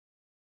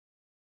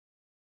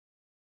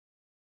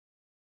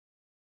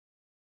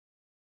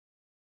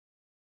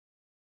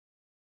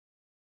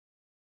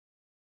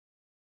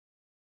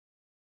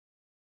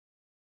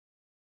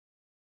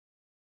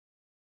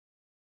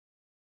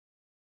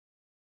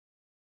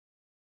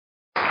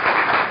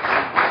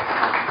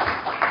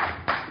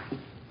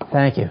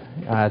Thank you.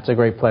 It's a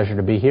great pleasure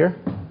to be here.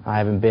 I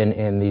haven't been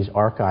in these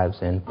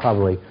archives in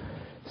probably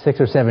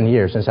 6 or 7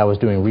 years since I was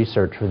doing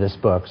research for this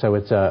book, so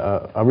it's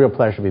a real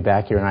pleasure to be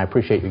back here, and I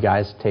appreciate you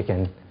guys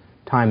taking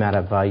time out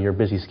of your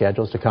busy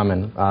schedules to come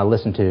and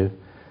listen to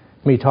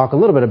me talk a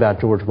little bit about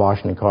George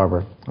Washington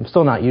Carver. I'm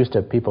still not used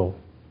to people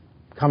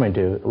coming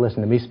to listen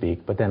to me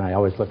speak, but then I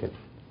always look at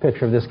a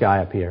picture of this guy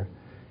up here,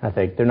 and I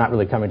think they're not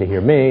really coming to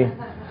hear me,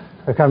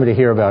 they're coming to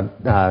hear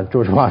about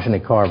George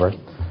Washington Carver,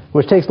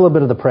 which takes a little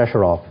bit of the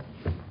pressure off.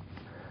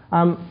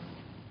 I'm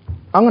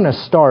going to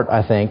start,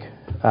 I think,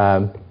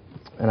 and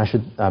I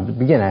should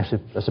begin,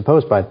 actually, I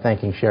suppose, by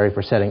thanking Sherry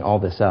for setting all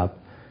this up,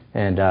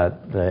 and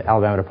the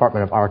Alabama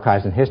Department of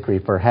Archives and History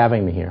for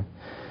having me here.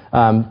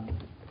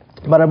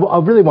 But I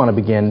really want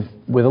to begin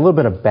with a little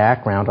bit of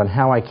background on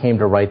how I came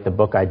to write the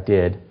book I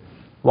did.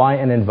 Why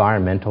an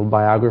environmental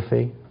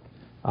biography?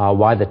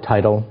 Why the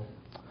title?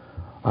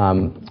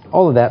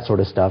 All of that sort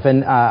of stuff.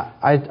 And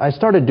I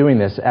started doing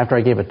this after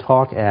I gave a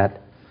talk at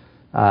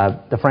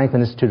the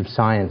Franklin Institute of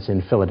Science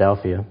in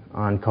Philadelphia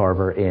on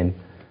Carver in,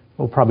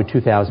 probably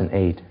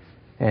 2008.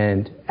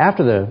 And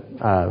after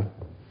the...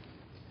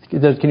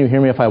 can you hear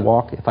me if I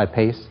walk, if I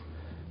pace?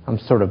 I'm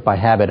sort of, by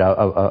habit,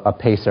 a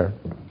pacer.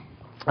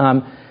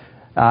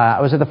 I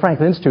was at the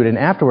Franklin Institute, and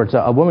afterwards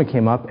a woman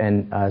came up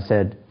and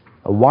said,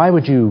 why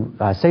would you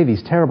say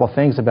these terrible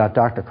things about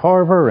Dr.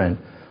 Carver and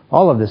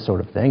all of this sort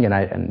of thing?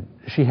 And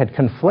she had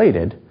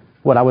conflated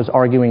what I was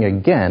arguing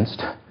against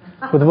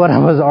with what I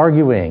was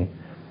arguing.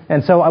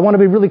 And so I want to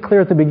be really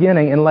clear at the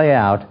beginning and lay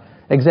out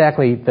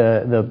exactly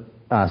the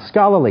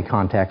scholarly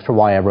context for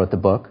why I wrote the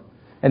book,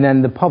 and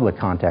then the public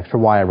context for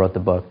why I wrote the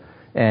book,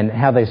 and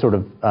how they sort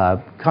of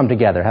come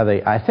together, how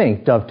they, I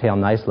think, dovetail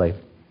nicely.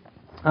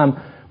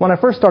 When I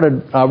first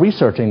started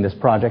researching this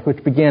project,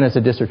 which began as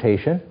a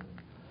dissertation,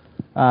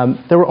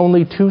 there were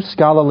only 2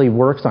 scholarly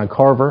works on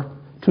Carver,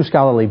 2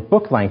 scholarly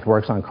book-length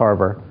works on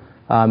Carver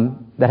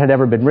that had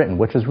ever been written,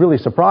 which was really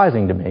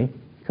surprising to me,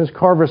 because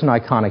Carver's an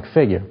iconic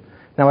figure.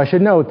 Now, I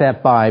should note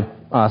that by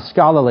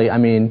scholarly, I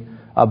mean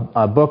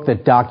a book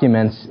that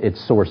documents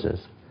its sources,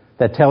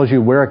 that tells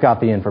you where it got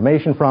the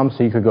information from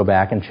so you could go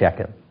back and check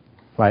it,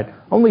 right?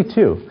 Only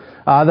 2.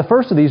 The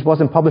first of these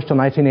wasn't published until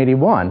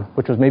 1981,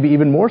 which was maybe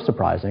even more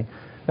surprising.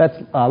 That's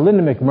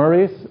Linda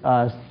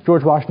McMurray's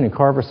George Washington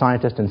Carver,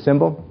 Scientist and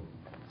Symbol,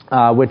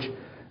 which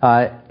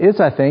is,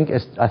 I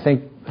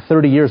think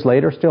 30 years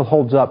later, still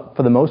holds up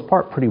for the most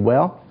part pretty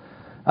well.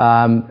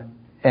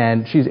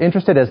 And she's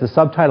interested, as the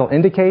subtitle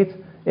indicates,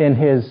 in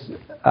his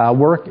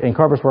work, in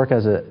Carver's work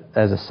as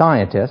a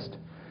scientist,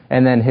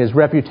 and then his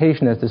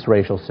reputation as this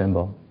racial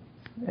symbol.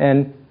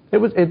 And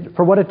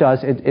for what it does,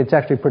 it's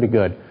actually pretty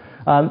good.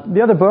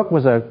 The other book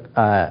was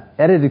a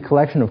edited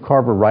collection of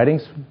Carver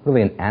writings,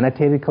 really an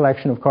annotated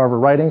collection of Carver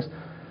writings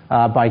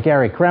by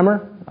Gary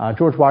Kremer,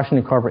 George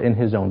Washington Carver in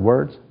His Own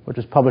Words, which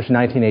was published in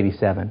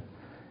 1987.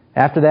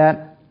 After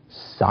that,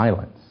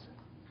 silence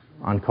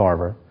on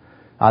Carver.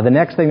 The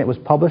next thing that was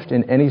published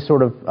in any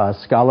sort of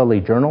scholarly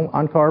journal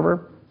on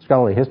Carver,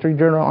 scholarly history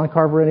journal on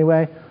Carver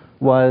anyway,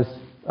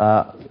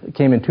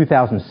 came in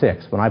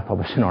 2006 when I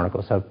published an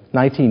article, so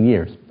 19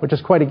 years, which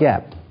is quite a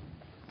gap.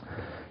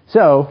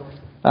 So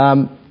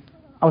I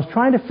was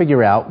trying to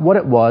figure out what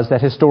it was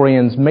that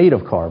historians made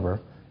of Carver,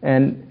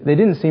 and they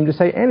didn't seem to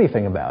say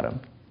anything about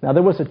him. Now,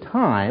 there was a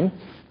time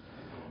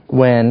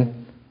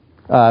when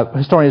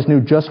historians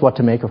knew just what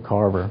to make of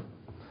Carver.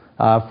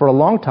 For a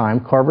long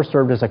time, Carver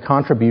served as a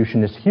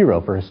contributionist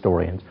hero for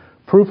historians,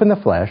 proof in the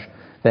flesh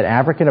that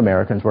African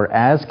Americans were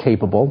as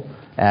capable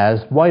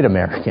as white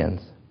Americans,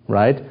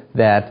 right?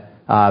 That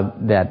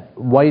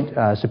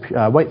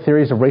white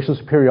theories of racial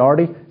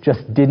superiority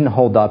just didn't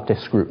hold up to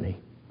scrutiny.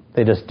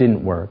 They just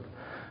didn't work.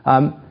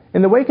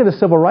 In the wake of the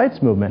Civil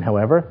Rights Movement,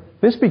 however,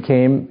 this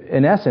became,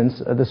 in essence,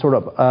 the sort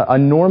of a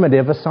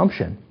normative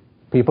assumption.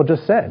 People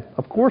just said,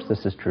 of course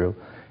this is true.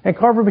 And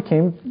Carver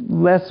became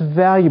less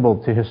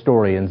valuable to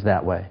historians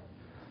that way.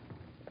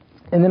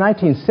 In the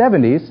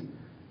 1970s,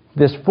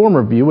 this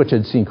former view, which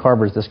had seen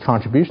Carver as this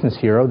contributionist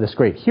hero, this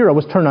great hero,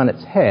 was turned on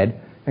its head,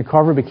 and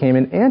Carver became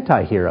an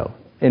anti-hero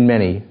in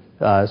many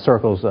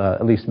circles,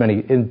 at least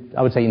many,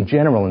 I would say in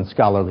general, in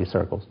scholarly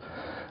circles.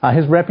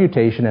 His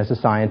reputation as a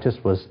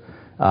scientist was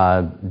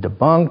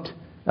debunked.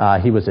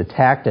 He was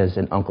attacked as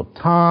an Uncle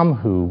Tom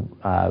who,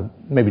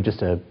 maybe just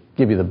to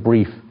give you the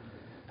brief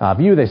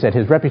view, they said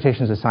his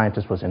reputation as a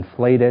scientist was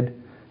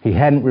inflated. He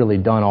hadn't really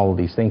done all of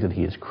these things that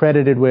he is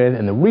credited with,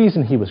 and the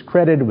reason he was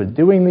credited with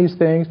doing these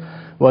things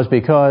was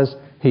because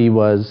he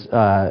was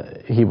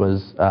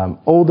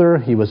older,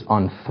 he was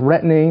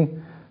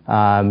unthreatening,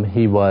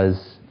 he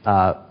was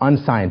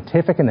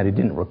unscientific, and that he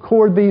didn't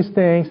record these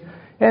things,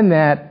 and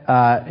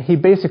that he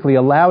basically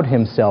allowed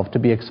himself to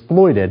be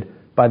exploited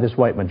by this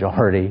white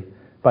majority,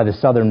 by the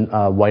Southern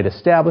white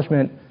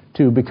establishment,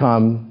 to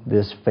become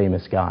this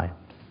famous guy.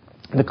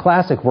 The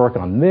classic work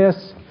on this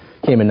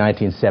came in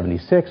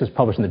 1976. It was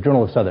published in the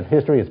Journal of Southern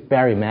History. It's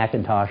Barry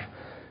McIntosh.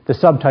 The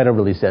subtitle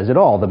really says it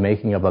all, The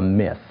Making of a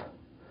Myth.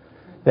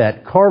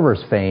 That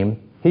Carver's fame,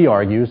 he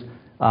argues,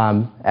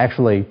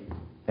 actually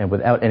and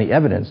without any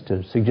evidence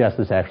to suggest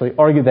this actually,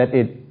 argue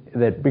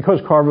that because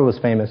Carver was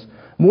famous,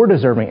 more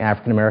deserving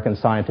African-American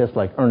scientists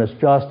like Ernest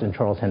Just and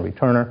Charles Henry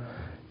Turner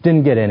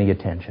didn't get any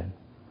attention.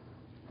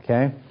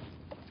 Okay?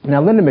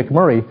 Now, Linda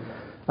McMurray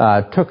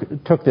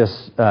took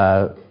this,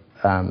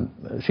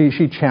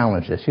 she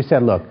challenged this. She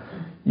said, look,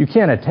 you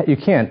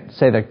can't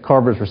say that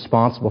Carver's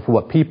responsible for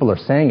what people are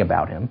saying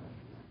about him,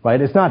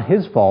 right? It's not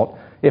his fault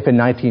if in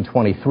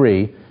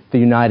 1923 the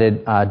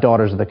United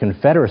Daughters of the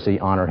Confederacy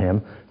honor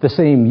him the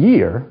same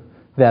year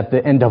that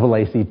the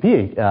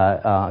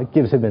NAACP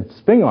gives him its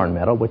Spingarn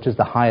Medal, which is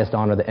the highest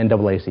honor the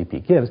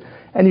NAACP gives.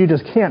 And you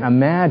just can't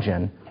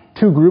imagine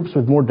two groups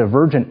with more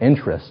divergent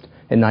interest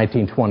in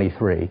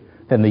 1923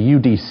 than the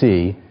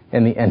UDC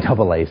and the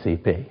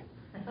NAACP.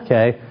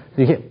 Okay?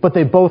 But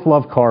they both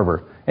love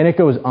Carver. And it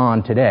goes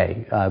on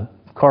today.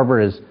 Carver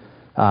is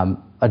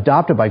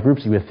adopted by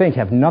groups you would think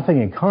have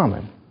nothing in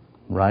common,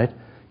 right?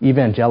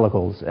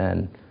 Evangelicals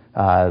and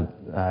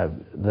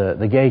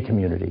the gay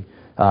community.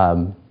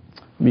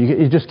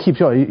 You just keep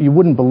showing. You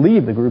wouldn't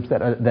believe the groups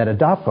that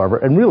adopt Carver,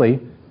 and really,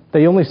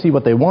 they only see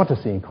what they want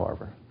to see in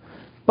Carver.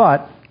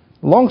 But,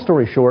 long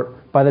story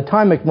short, by the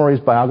time McMurray's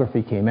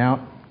biography came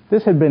out,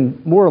 this had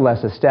been more or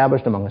less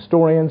established among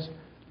historians.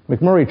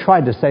 McMurray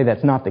tried to say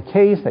that's not the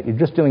case, that you're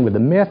just dealing with the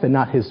myth and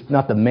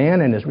not the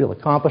man and his real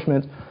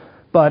accomplishments.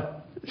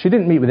 But she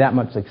didn't meet with that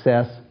much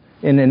success.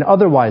 In an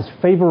otherwise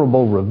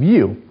favorable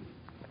review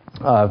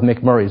of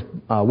McMurray's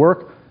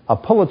work, a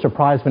Pulitzer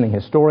Prize-winning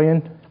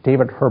historian,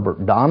 David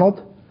Herbert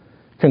Donald,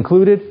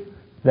 concluded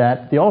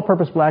that the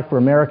all-purpose black for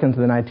Americans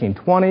in the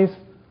 1920s,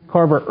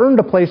 Carver earned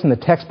a place in the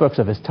textbooks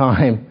of his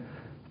time,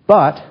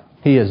 but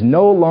he is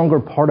no longer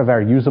part of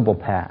our usable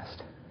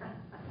past.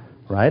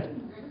 Right?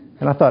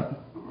 And I thought,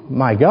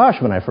 my gosh,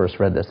 when I first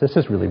read this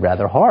is really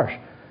rather harsh.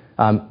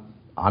 I'm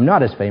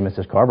not as famous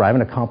as Carver. I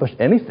haven't accomplished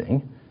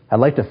anything. I'd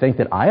like to think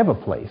that I have a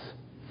place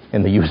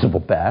in the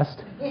usable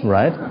past,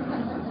 right?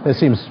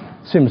 This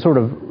seems sort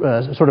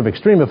of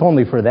extreme, if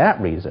only for that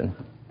reason.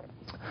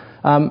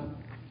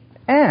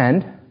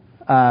 And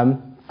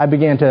I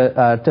began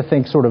to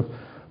think sort of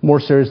more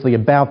seriously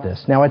about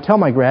this. Now, I tell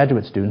my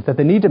graduate students that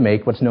they need to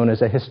make what's known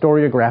as a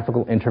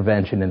historiographical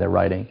intervention in their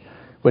writing,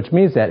 which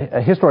means that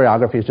a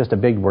historiography is just a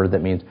big word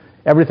that means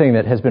everything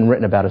that has been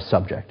written about a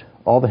subject,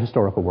 all the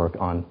historical work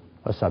on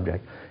a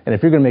subject. And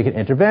if you're going to make an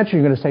intervention,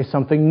 you're going to say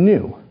something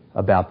new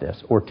about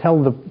this, or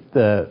tell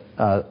the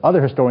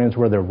other historians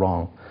where they're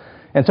wrong.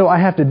 And so I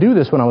have to do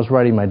this when I was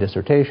writing my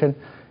dissertation.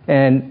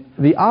 And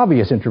the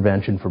obvious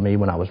intervention for me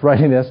when I was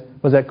writing this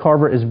was that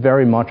Carver is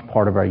very much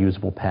part of our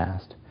usable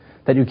past.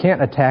 That you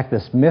can't attack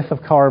this myth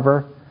of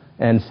Carver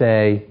and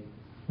say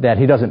that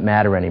he doesn't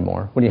matter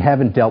anymore when you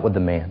haven't dealt with the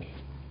man.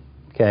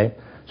 Okay?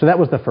 So that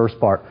was the first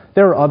part.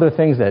 There are other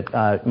things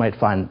that you might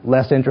find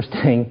less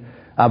interesting,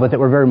 but that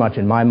were very much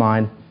in my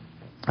mind,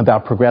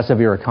 about progressive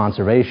era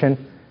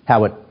conservation,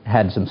 how it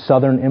had some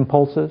southern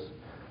impulses,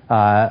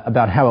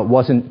 about how it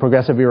wasn't,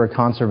 progressive era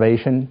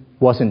conservation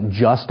wasn't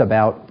just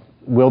about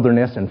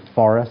wilderness and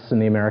forests in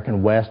the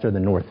American West or the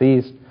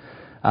Northeast,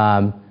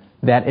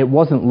 that it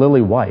wasn't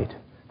lily white,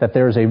 that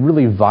there's a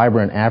really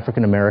vibrant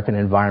African American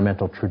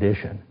environmental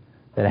tradition,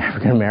 that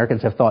African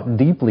Americans have thought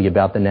deeply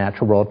about the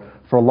natural world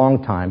for a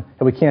long time,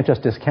 and we can't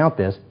just discount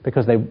this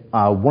because they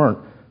weren't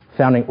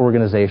founding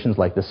organizations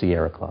like the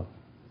Sierra Club.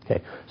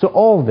 Okay, so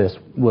all of this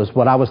was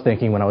what I was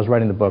thinking when I was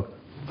writing the book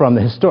from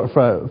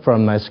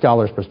my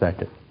scholar's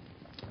perspective.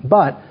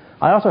 But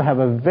I also have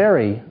a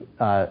very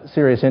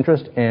serious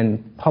interest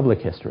in public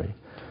history,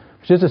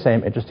 which is to say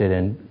I'm interested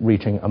in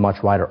reaching a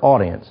much wider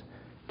audience.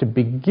 To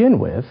begin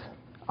with,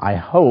 I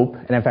hope,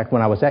 and in fact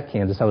when I was at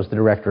Kansas, I was the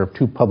director of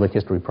 2 public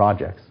history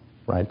projects,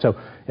 right? So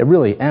I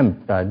really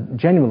am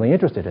genuinely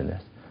interested in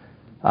this.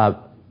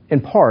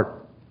 In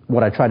part,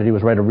 what I try to do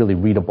is write a really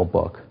readable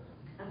book,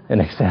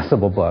 an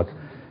accessible book.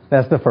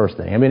 That's the first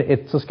thing. I mean,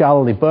 it's a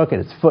scholarly book, and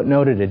it's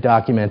footnoted, it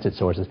documents its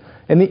sources.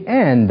 In the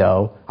end,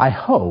 though, I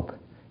hope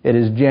it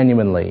is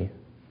genuinely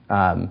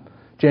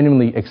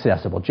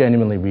accessible,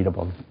 genuinely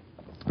readable.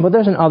 But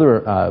there's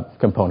another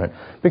component,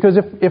 because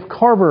if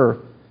Carver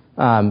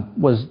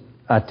was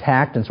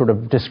attacked and sort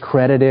of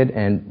discredited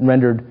and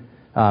rendered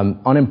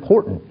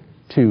unimportant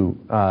to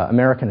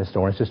American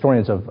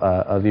historians of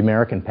the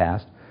American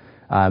past,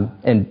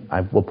 and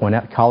I will point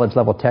out,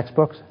 college-level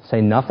textbooks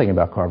say nothing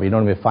about Carver. You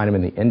don't even find him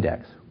in the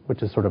index,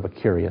 which is sort of a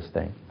curious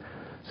thing.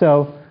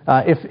 So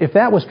if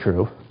that was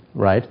true,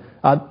 right,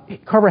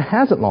 Carver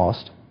hasn't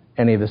lost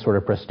any of this sort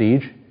of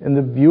prestige in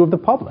the view of the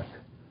public.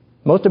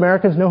 Most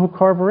Americans know who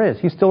Carver is.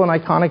 He's still an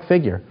iconic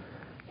figure.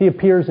 He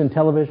appears in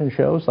television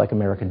shows like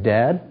American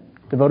Dad,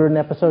 devoted an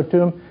episode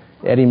to him.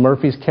 Eddie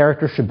Murphy's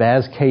character,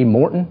 Shabazz K.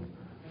 Morton,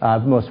 the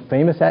most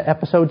famous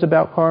episodes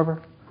about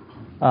Carver.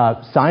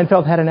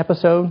 Seinfeld had an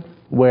episode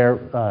where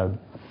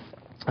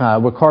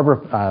Carver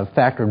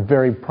factored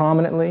very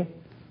prominently.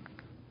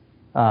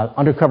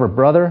 Undercover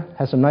Brother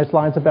has some nice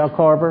lines about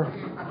Carver.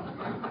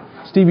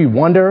 Stevie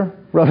Wonder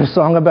wrote a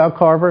song about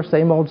Carver,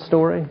 same old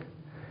story.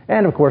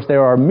 And of course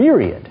there are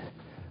myriad,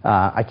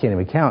 I can't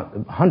even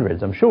count,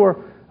 hundreds I'm sure,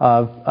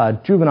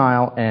 of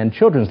juvenile and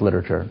children's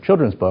literature,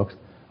 children's books,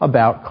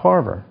 about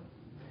Carver.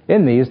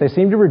 In these, they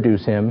seem to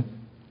reduce him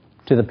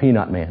to the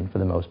Peanut Man for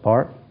the most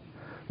part,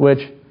 which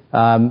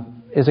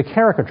is a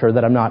caricature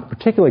that I'm not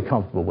particularly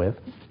comfortable with.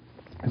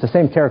 It's the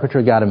same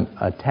caricature that got him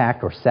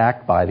attacked or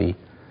sacked by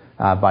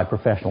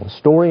professional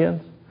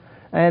historians.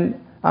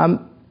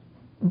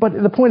 But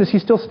the point is he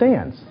still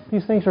stands.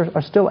 These things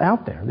are still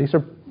out there. These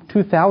are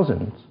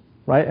 2000s,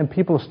 right? And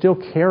people still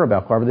care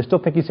about Carver. They still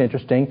think he's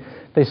interesting.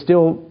 He's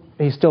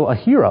still a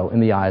hero in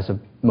the eyes of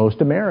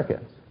most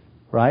Americans,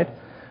 right?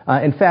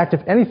 In fact,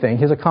 if anything,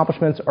 his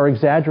accomplishments are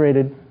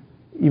exaggerated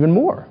even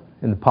more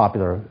in the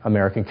popular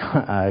American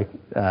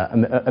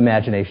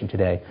imagination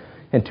today.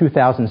 In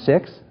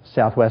 2006,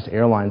 Southwest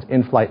Airlines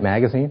in-flight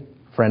magazine,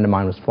 a friend of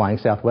mine was flying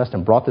Southwest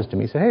and brought this to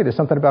me. He said, hey, there's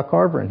something about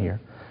Carver in here.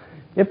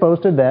 It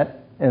boasted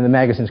that, and the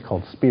magazine's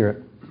called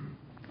Spirit,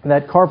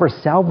 that Carver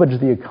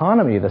salvaged the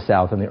economy of the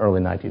South in the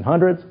early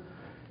 1900s,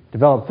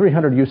 developed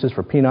 300 uses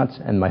for peanuts,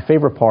 and my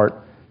favorite part,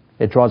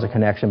 it draws a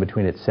connection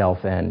between itself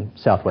and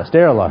Southwest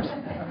Airlines.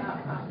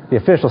 The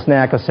official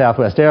snack of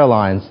Southwest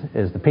Airlines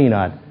is the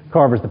peanut.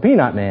 Carver's the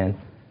Peanut Man.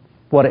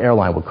 What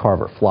airline would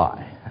Carver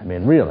fly? I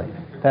mean, really,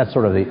 that's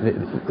sort of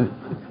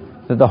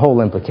the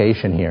whole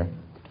implication here.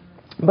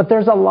 But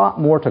there's a lot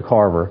more to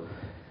Carver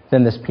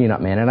than this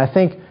Peanut Man, and I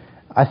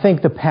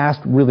think the past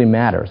really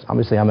matters.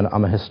 Obviously,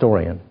 I'm a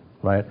historian,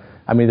 right?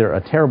 I'm either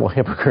a terrible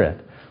hypocrite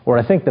or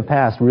I think the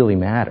past really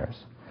matters.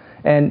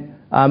 And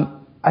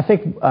I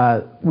think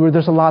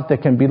there's a lot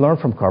that can be learned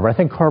from Carver. I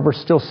think Carver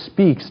still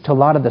speaks to a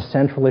lot of the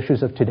central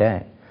issues of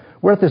today.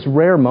 We're at this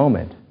rare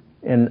moment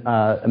in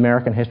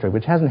American history,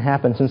 which hasn't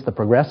happened since the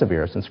Progressive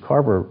era, since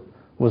Carver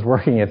was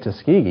working at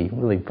Tuskegee,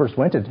 really first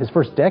went to his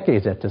first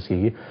decades at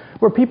Tuskegee,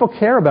 where people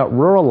care about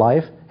rural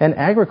life and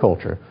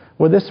agriculture,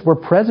 where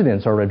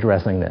presidents are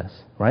addressing this,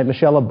 right?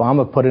 Michelle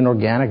Obama put an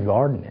organic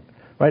garden in,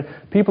 right?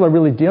 People are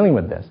really dealing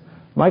with this.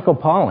 Michael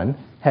Pollan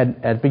had,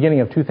 at the beginning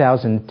of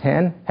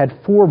 2010, had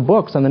 4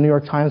 books on the New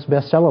York Times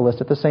bestseller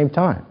list at the same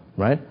time,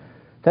 right?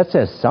 That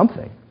says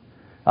something.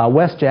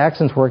 Wes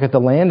Jackson's work at the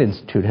Land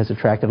Institute has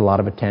attracted a lot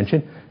of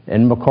attention,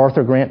 and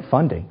MacArthur grant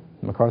funding,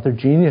 MacArthur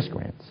Genius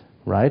grants,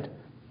 right?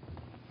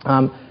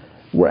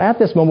 We're at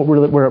this moment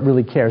where it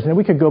really cares. And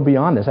we could go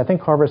beyond this. I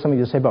think Carver has something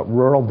to say about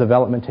rural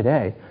development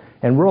today.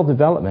 And rural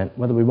development,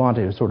 whether we want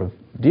to sort of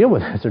deal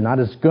with this or not,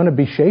 is going to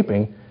be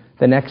shaping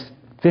the next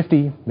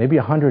 50, maybe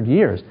 100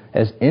 years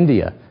as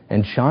India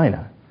and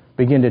China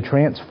begin to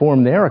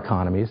transform their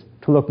economies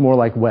to look more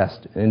like the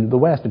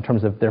West in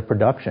terms of their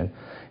production.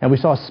 And we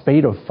saw a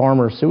spate of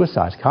farmer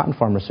suicides, cotton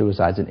farmer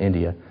suicides in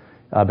India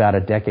about a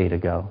decade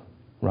ago,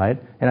 right?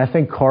 And I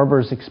think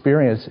Carver's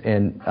experience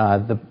in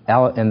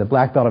the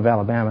Black Belt of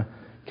Alabama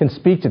can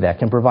speak to that,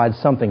 can provide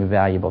something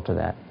valuable to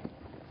that.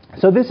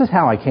 So this is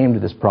how I came to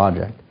this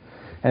project.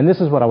 And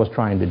this is what I was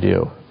trying to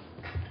do,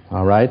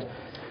 all right?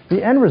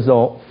 The end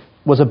result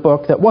was a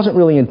book that wasn't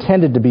really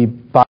intended to be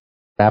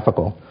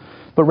biographical,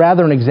 but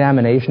rather an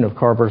examination of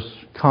Carver's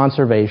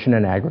conservation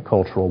and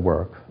agricultural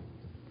work,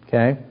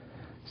 okay?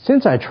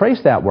 Since I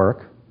traced that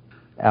work,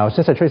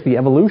 since I traced the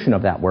evolution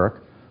of that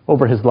work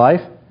over his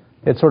life,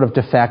 it's sort of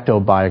de facto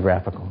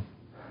biographical.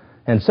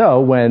 And so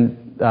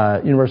when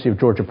University of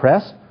Georgia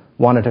Press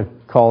wanted to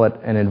call it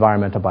an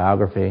environmental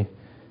biography,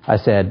 I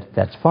said,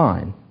 that's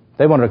fine.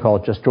 They wanted to call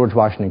it just George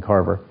Washington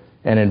Carver,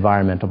 an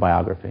environmental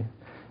biography.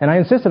 And I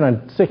insisted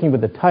on sticking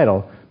with the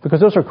title because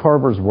those are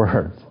Carver's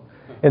words.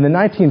 In the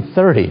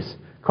 1930s,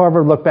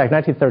 Carver looked back,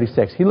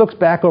 1936, he looks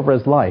back over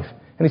his life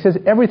and he says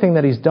everything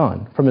that he's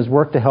done, from his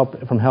work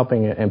from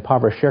helping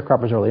impoverished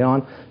sharecroppers early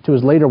on, to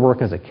his later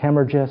work as a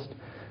chemurgist,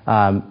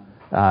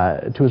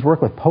 to his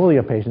work with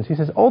polio patients, he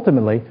says,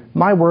 ultimately,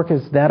 my work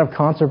is that of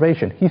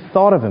conservation. He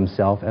thought of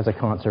himself as a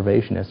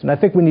conservationist, and I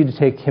think we need to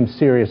take him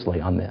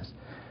seriously on this.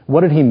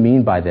 What did he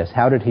mean by this?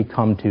 How did he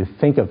come to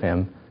think of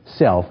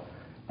himself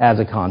as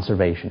a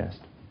conservationist?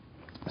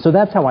 So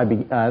that's how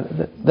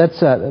that's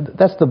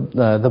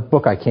the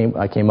book I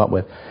came up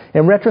with.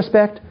 In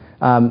retrospect,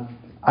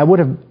 I would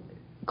have,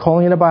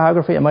 calling it a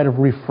biography, I might have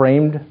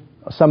reframed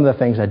some of the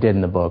things I did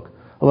in the book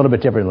a little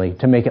bit differently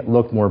to make it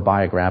look more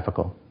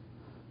biographical.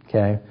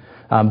 Okay,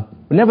 but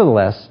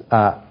nevertheless,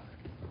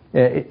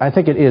 I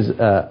think it is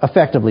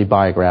effectively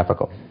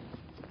biographical.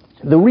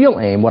 The real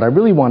aim, what I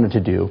really wanted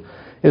to do,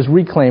 is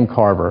reclaim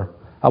Carver.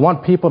 I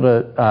want people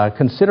to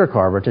consider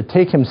Carver, to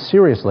take him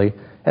seriously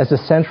as a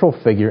central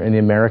figure in the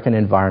American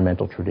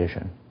environmental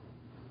tradition.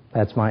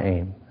 That's my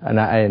aim. And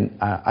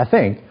I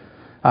think,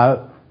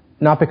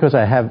 not because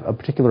I have a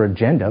particular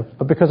agenda,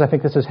 but because I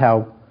think this is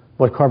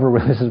what Carver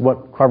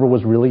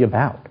was really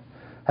about.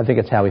 I think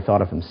it's how he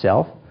thought of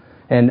himself.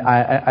 And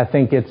I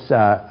think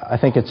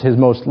it's his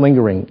most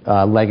lingering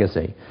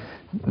legacy.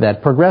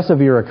 That progressive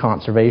era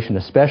conservation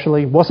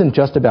especially wasn't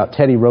just about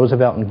Teddy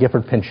Roosevelt and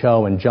Gifford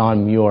Pinchot and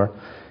John Muir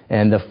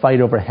and the fight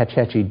over Hetch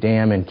Hetchy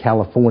Dam in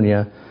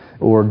California,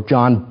 or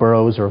John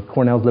Burroughs or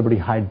Cornell's Liberty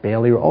Hyde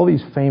Bailey, or all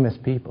these famous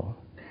people,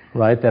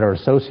 right, that are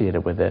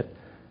associated with it,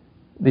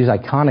 these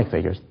iconic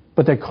figures.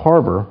 but that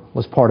Carver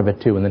was part of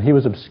it too, and that he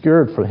was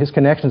obscured for his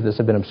connections. This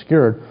had been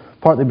obscured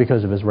partly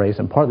because of his race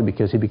and partly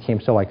because he became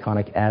so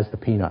iconic as the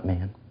Peanut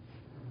Man,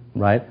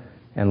 right?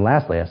 And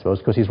lastly, I suppose,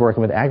 because he's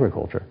working with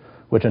agriculture,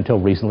 which until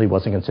recently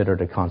wasn't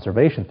considered a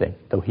conservation thing,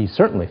 though he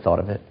certainly thought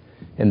of it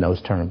in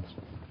those terms.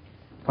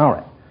 All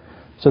right,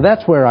 so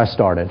that's where I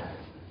started,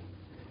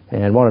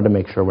 and wanted to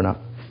make sure we're not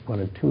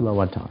running too low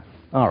on time.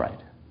 All right,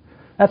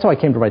 that's how I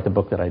came to write the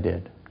book that I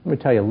did. Let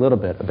me tell you a little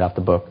bit about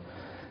the book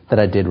that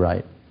I did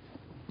write.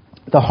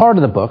 The heart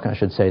of the book, I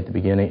should say at the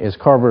beginning, is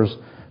Carver's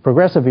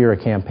Progressive Era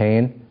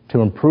campaign to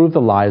improve the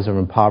lives of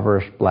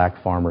impoverished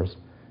black farmers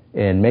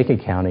in Macon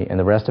County and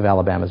the rest of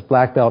Alabama's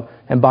Black Belt,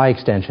 and by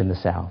extension, the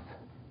South.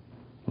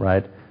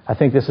 Right? I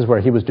think this is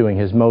where he was doing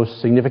his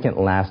most significant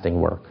lasting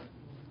work.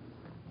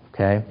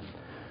 Okay?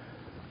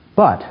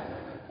 But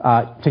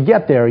to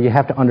get there, you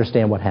have to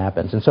understand what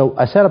happens. And so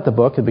I set up the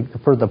book.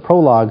 For the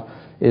prologue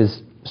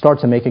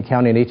starts in Macon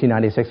County in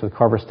 1896 with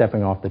Carver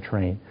stepping off the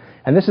train.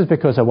 And this is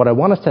because what I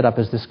want to set up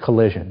is this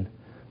collision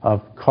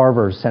of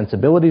Carver's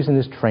sensibilities and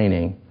his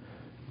training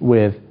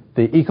with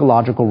the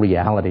ecological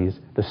realities,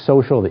 the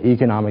social, the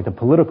economic, the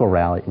political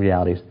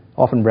realities,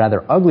 often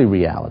rather ugly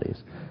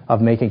realities, of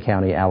Macon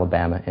County,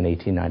 Alabama in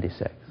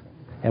 1896.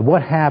 And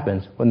what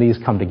happens when these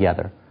come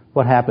together?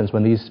 What happens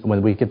when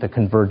we get the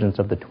convergence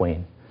of the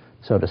twain,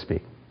 so to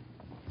speak?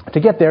 To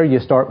get there, I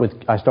start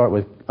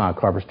with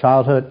Carver's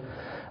childhood.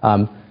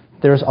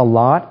 There's a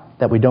lot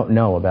that we don't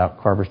know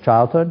about Carver's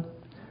childhood,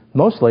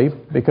 mostly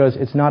because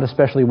it's not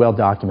especially well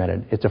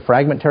documented. It's a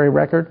fragmentary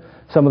record.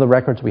 Some of the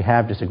records we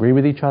have disagree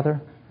with each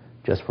other.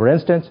 Just for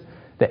instance,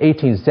 the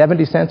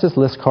 1870 census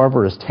lists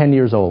Carver as 10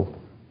 years old.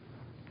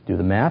 Do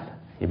the math,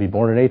 he'd be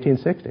born in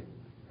 1860.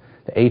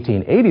 The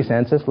 1880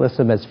 census lists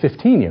him as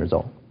 15 years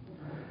old.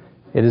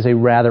 It is a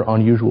rather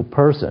unusual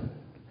person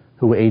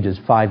who ages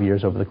 5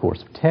 years over the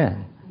course of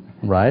 10,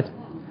 right?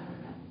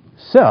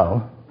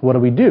 So,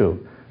 what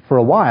do? For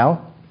a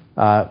while,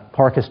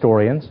 park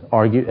historians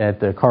argued at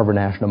the Carver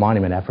National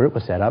Monument after it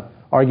was set up,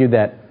 argued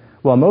that,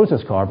 well,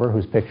 Moses Carver,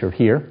 who's pictured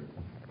here,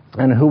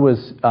 and who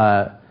was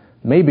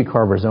maybe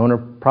Carver's owner,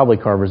 probably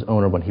Carver's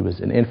owner when he was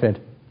an infant,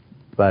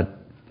 but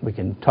we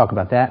can talk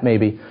about that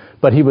maybe.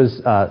 But he was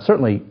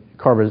certainly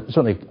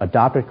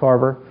adopted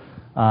Carver,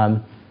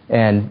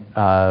 and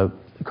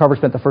Carver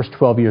spent the first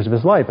 12 years of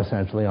his life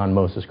essentially on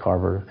Moses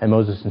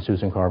and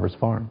Susan Carver's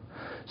farm.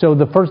 So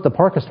the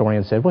park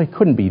historian said, well, he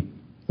couldn't be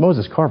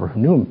Moses Carver, who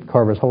knew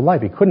Carver's whole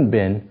life. He couldn't have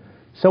been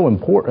so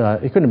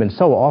important. He couldn't have been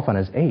so off on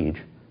his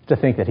age to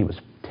think that he was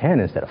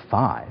 10 instead of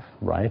 5,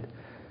 right?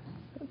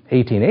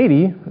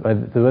 1880.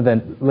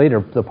 Then later,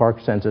 the park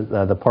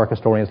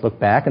historians looked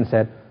back and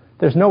said,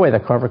 there's no way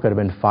that Carver could have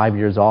been 5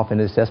 years off in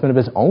his assessment of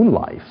his own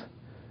life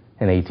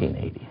in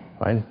 1880,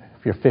 right?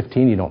 If you're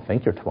 15, you don't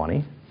think you're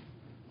 20,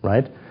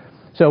 right?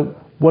 So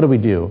what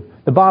do?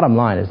 The bottom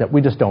line is that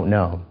we just don't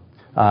know.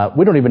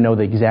 We don't even know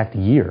the exact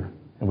year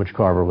in which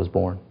Carver was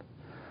born.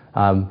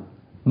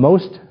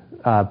 Most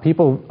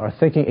people are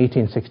thinking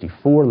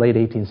 1864, late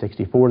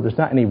 1864. There's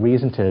not any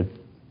reason to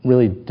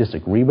really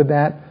disagree with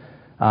that.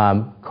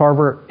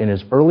 Carver, in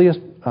his earliest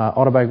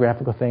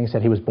autobiographical thing,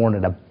 said he was born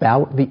at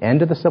about the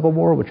end of the Civil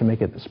War, which would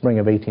make it the spring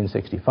of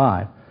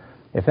 1865.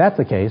 If that's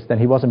the case, then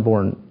he wasn't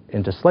born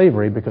into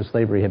slavery because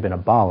slavery had been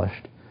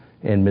abolished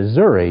in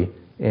Missouri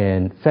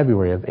in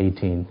February of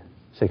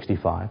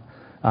 1865.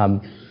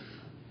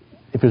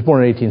 If he was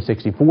born in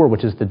 1864,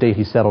 which is the date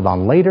he settled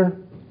on later,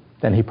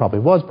 then he probably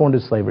was born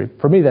to slavery.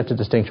 For me, that's a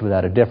distinction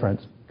without a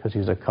difference because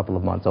he's a couple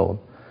of months old.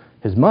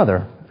 His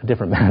mother, a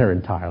different matter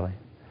entirely.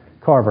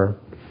 Carver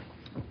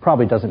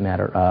probably doesn't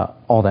matter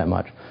all that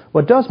much.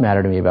 What does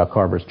matter to me about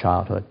Carver's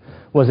childhood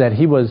was that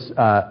he was,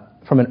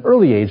 from an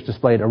early age,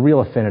 displayed a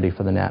real affinity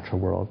for the natural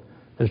world.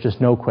 There's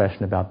just no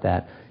question about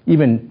that.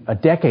 Even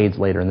decades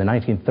later, in the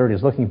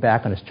 1930s, looking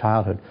back on his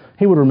childhood,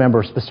 he would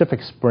remember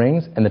specific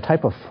springs and the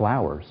type of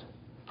flowers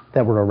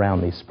that were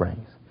around these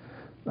springs.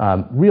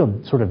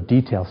 Real sort of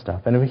detail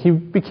stuff. And he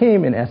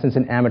became, in essence,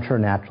 an amateur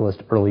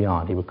naturalist early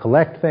on. He would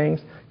collect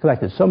things,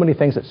 collected so many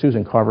things that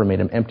Susan Carver made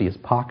him empty his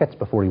pockets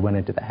before he went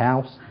into the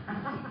house,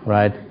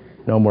 right?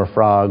 No more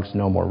frogs,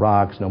 no more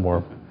rocks, no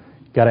more.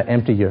 Gotta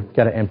empty your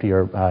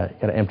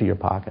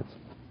pockets.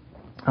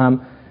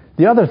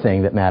 The other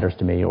thing that matters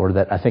to me, or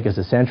that I think is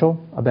essential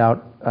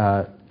about,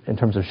 in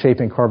terms of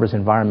shaping Carver's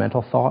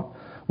environmental thought,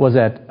 was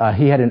that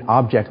he had an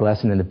object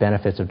lesson in the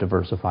benefits of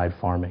diversified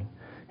farming,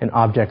 an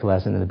object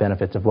lesson in the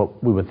benefits of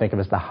what we would think of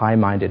as the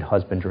high-minded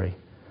husbandry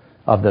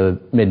of the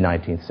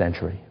mid-19th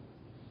century.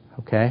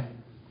 Okay?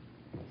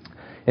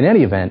 In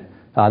any event,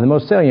 the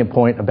most salient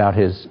point about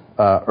his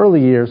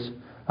early years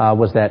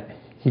was that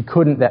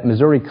that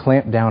Missouri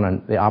clamped down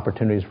on the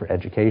opportunities for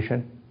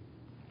education.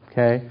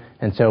 Okay?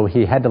 And so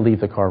he had to leave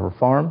the Carver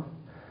farm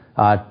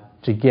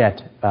to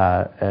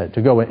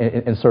go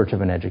in search of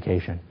an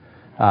education.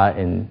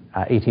 In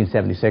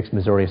 1876,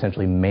 Missouri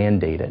essentially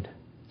mandated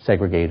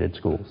segregated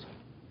schools.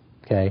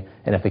 Okay?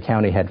 And if the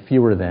county had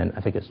fewer than,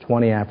 I think it's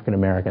 20 African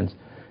Americans,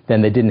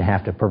 then they didn't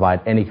have to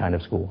provide any kind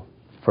of school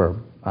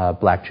for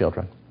black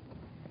children.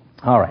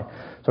 All right.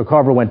 So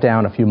Carver went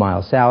down a few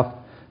miles south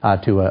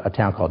to a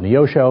town called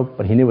Neosho,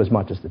 but he knew as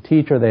much as the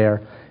teacher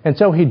there. And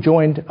so he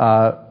joined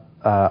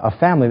a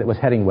family that was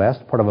heading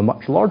west, part of a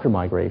much larger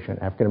migration,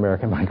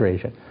 African-American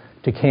migration,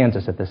 to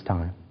Kansas at this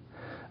time.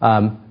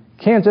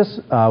 Kansas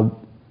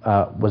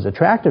was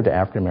attractive to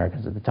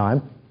African-Americans at the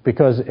time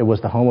because it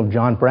was the home of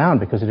John Brown,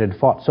 because it had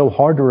fought so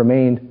hard to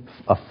remain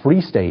a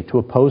free state, to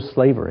oppose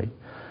slavery.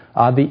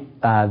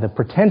 The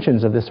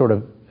pretensions of this sort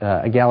of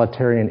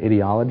egalitarian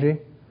ideology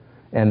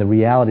and the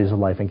realities of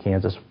life in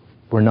Kansas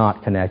were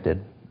not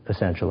connected,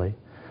 essentially.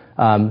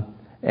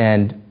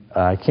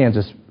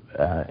 Kansas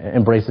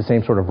embraced the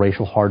same sort of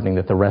racial hardening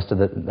that the rest of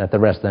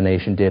the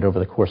nation did over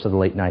the course of the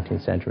late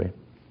 19th century.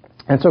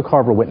 And so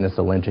Carver witnessed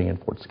the lynching in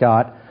Fort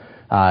Scott.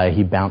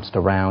 He bounced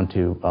around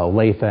to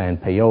Olathe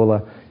and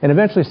Paola, and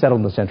eventually settled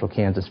in the central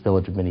Kansas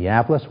village of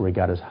Minneapolis, where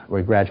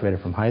he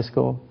graduated from high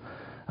school.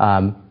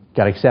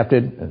 Got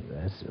accepted,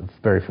 it's a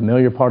very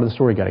familiar part of the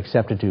story, got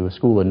accepted to a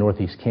school in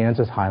northeast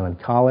Kansas,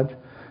 Highland College,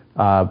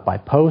 by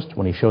post.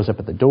 When he shows up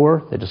at the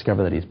door, they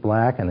discover that he's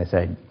black, and they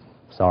say,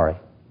 sorry,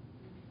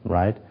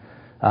 right?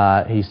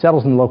 He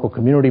settles in the local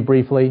community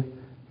briefly,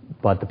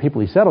 but the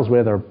people he settles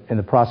with are in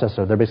the process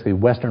of, they're basically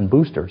Western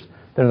boosters.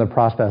 They're in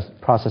the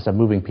process of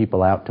moving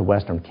people out to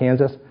Western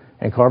Kansas,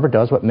 and Carver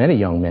does what many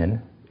young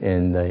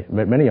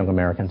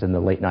Americans in the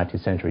late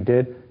 19th century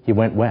did. He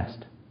went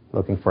west,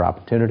 looking for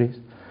opportunities.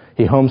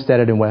 He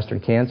homesteaded in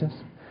Western Kansas.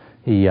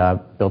 He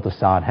built a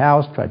sod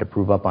house, tried to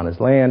prove up on his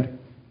land,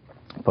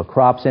 put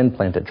crops in,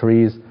 planted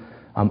trees,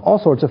 all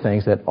sorts of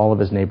things that all of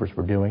his neighbors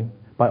were doing.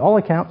 By all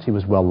accounts, he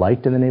was well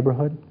liked in the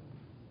neighborhood.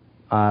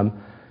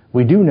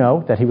 We do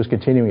know that he was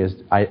continuing his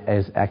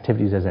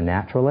activities as a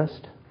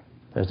naturalist.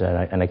 There's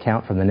an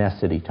account from the Ness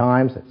City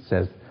Times that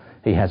says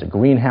he has a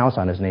greenhouse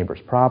on his neighbor's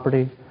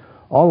property,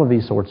 all of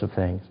these sorts of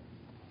things.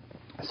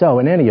 So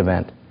in any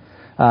event,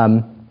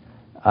 the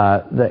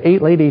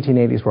late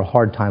 1880s were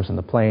hard times on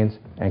the plains,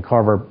 and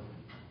Carver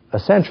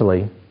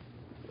essentially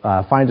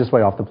finds his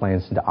way off the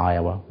plains into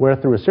Iowa, where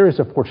through a series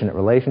of fortunate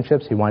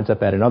relationships, he winds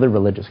up at another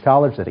religious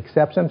college that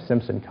accepts him,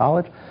 Simpson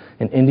College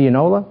in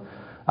Indianola,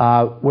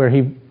 where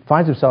he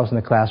finds himself in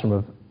the classroom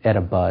of Etta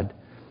Budd.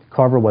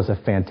 Carver was a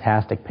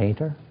fantastic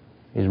painter.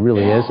 He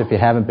really is. If you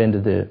haven't been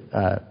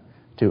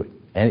to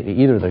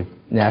either of the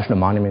national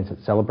monuments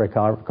that celebrate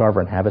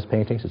Carver and have his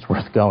paintings, it's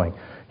worth going.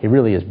 He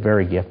really is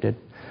very gifted.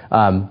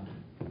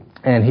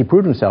 And he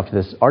proved himself to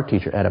this art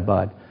teacher, Etta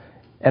Budd.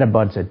 Etta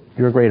Budd said,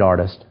 "You're a great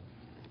artist."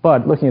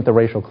 But looking at the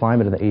racial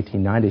climate of the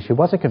 1890s, she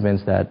wasn't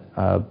convinced that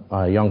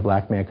a young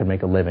black man could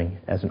make a living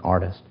as an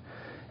artist.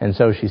 And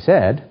so she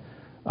said,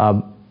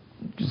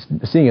 just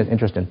seeing his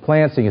interest in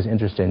plants, seeing his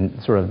interest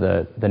in sort of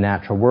the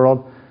natural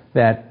world,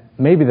 that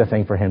maybe the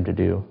thing for him to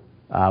do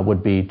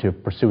would be to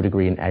pursue a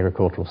degree in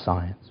agricultural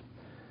science.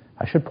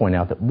 I should point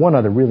out that one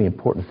other really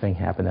important thing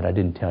happened that I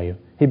didn't tell you.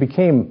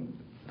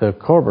 The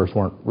Carvers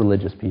weren't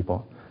religious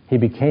people. He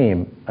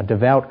became a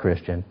devout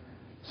Christian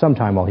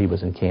sometime while he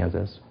was in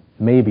Kansas,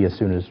 maybe as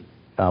soon as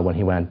when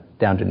he went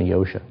down to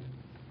Neosho.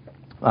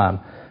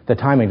 The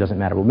timing doesn't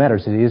matter. What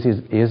matters is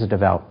he is a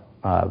devout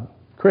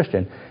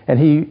Christian, and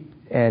he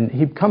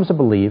comes to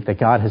believe that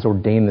God has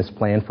ordained this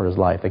plan for his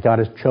life, that God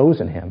has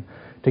chosen him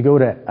to go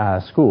to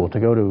school, to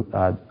go to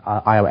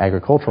Iowa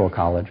Agricultural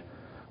College,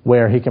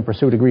 where he can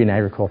pursue a degree in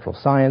agricultural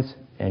science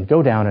and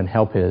go down and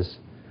help his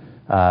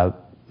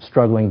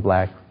struggling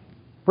black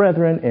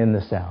brethren in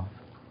the South.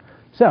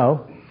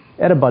 So,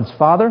 Etta Budd's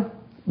father,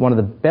 one of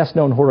the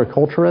best-known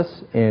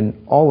horticulturists in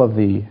all of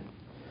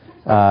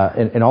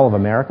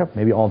America,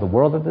 maybe all the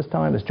world at this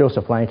time, is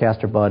Joseph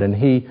Lancaster Budd, and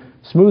he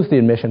smooths the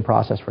admission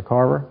process for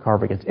Carver.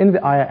 Carver gets into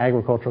the Iowa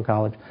Agricultural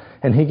College,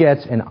 and he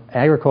gets an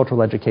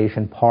agricultural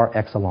education par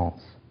excellence.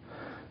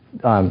 See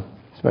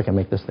if I can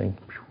make this thing.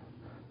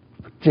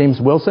 James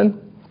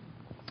Wilson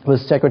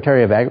was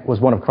was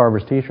one of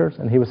Carver's teachers,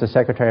 and he was the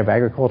Secretary of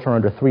Agriculture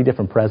under 3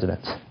 different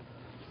presidents.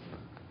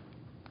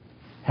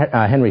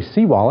 Henry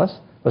C. Wallace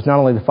was not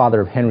only the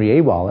father of Henry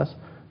A. Wallace,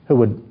 who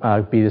would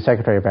be the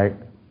Secretary of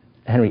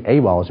Henry A.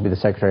 Wallace would be the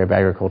Secretary of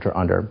Agriculture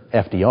under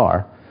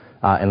FDR,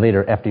 and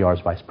later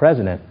FDR's Vice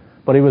President,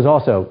 but he was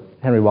also,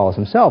 Henry Wallace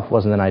himself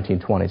was in the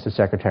 1920s the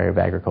Secretary of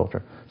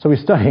Agriculture. So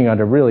he's studying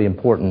under really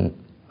important,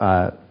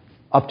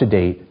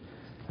 up-to-date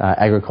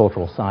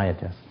agricultural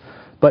scientists.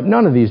 But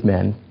none of these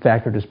men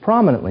factored as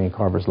prominently in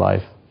Carver's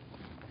life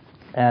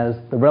as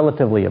the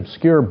relatively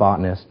obscure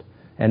botanist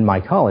and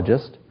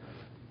mycologist,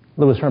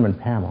 Lewis Herman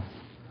Pamell.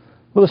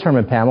 Lewis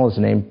Herman Pamell is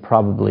a name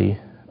probably,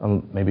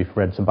 maybe if you've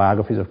read some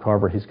biographies of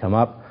Carver, he's come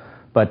up,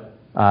 but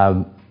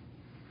Pamell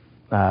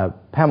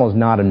is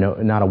not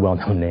a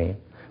well-known name.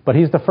 But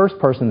he's the first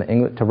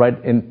person to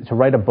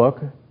write a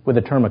book with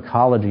the term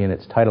ecology in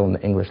its title in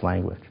the English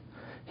language.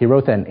 He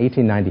wrote that in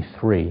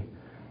 1893,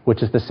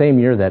 which is the same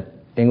year that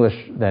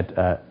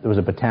there was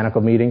a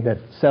botanical meeting that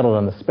settled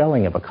on the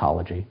spelling of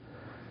ecology.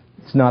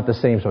 It's not the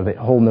same, so the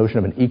whole notion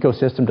of an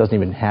ecosystem doesn't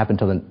even happen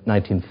until the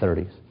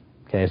 1930s.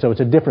 Okay, so it's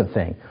a different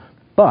thing.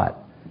 But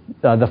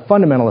the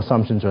fundamental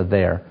assumptions are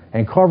there.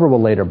 And Carver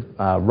will later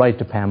write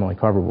to Pamela, and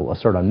Carver will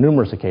assert on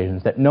numerous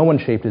occasions that no one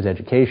shaped his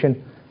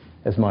education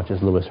as much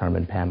as Lewis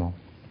Herman Pamela.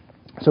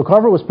 So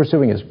Carver was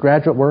pursuing his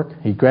graduate work.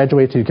 He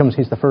graduates,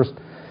 he's the first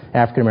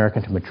African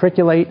American to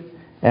matriculate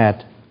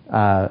at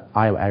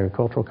Iowa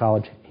Agricultural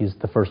College. He's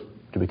the first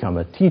to become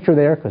a teacher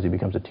there, because he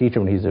becomes a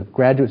teacher when he's a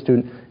graduate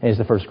student, and he's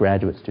the first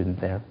graduate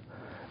student there.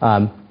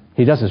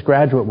 He does his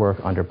graduate work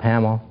under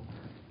Pamela,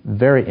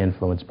 very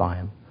influenced by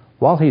him.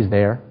 While he's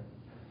there,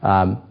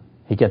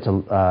 he gets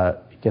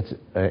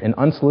an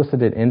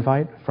unsolicited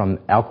invite from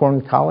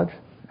Alcorn College,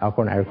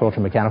 Alcorn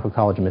Agricultural Mechanical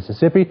College in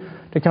Mississippi,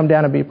 to come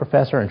down and be a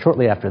professor. And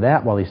shortly after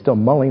that, while he's still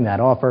mulling that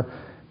offer,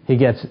 he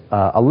gets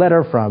a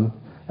letter from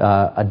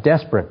a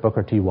desperate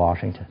Booker T.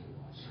 Washington.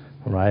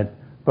 Right?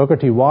 Booker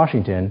T.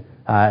 Washington,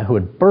 who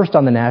had burst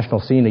on the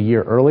national scene a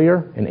year earlier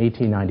in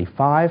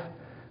 1895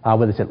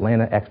 with his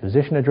Atlanta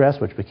Exposition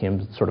Address, which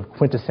became sort of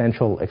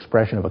quintessential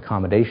expression of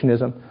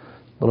accommodationism,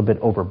 a little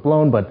bit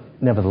overblown, but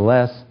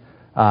nevertheless,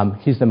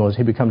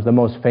 he becomes the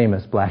most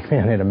famous black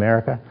man in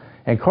America.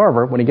 And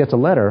Carver, when he gets a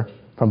letter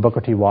from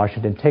Booker T.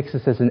 Washington, takes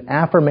this as an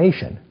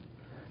affirmation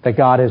that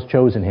God has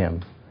chosen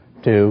him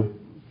to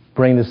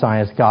bring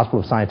the gospel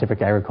of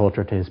scientific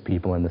agriculture to his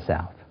people in the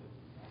South.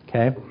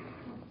 Okay?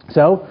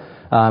 So,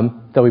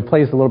 though he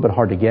plays a little bit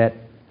hard to get,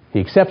 he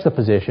accepts the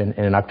position,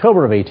 and in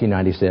October of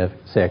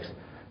 1896,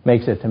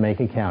 makes it to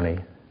Macon County,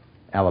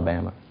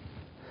 Alabama.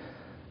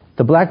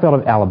 The Black Belt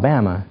of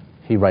Alabama,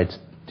 he wrote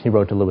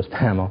to Lewis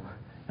Pamela,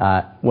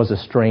 was a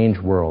strange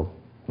world.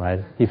 Right?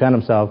 He found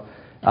himself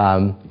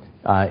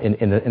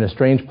in a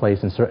strange place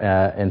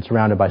and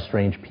surrounded by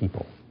strange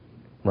people.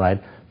 Right?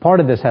 Part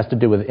of this has to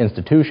do with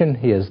institution.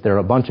 There are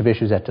a bunch of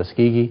issues at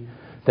Tuskegee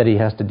that he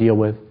has to deal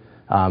with.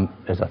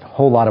 There's a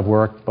whole lot of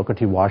work. Booker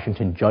T.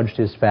 Washington judged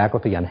his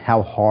faculty on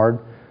how hard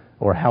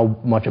or how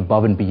much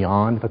above and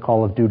beyond the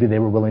call of duty they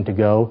were willing to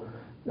go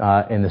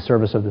in the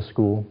service of the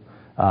school.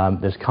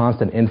 There's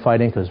constant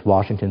infighting because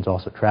Washington's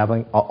also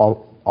traveling,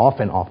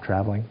 often off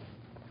traveling.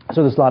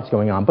 So there's lots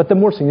going on. But the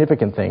more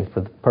significant thing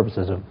for the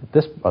purposes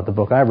of the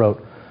book I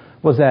wrote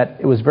was that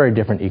it was very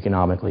different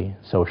economically,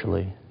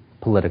 socially,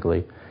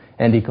 politically,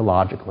 and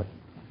ecologically.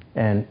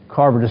 And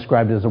Carver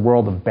described it as a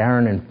world of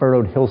barren and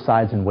furrowed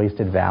hillsides and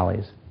wasted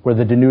valleys, where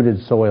the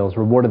denuded soils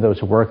rewarded those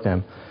who worked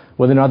them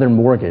with another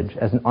mortgage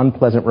as an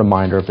unpleasant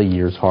reminder of the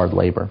year's hard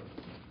labor.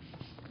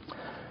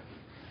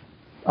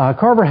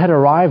 Carver had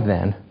arrived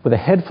then with a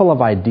head full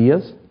of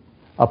ideas,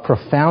 a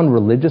profound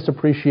religious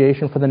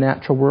appreciation for the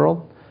natural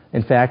world.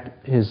 In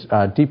fact, his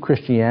deep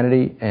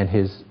Christianity and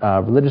his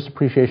religious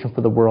appreciation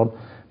for the world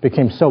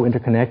became so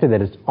interconnected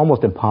that it's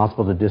almost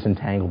impossible to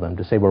disentangle them,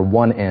 to say where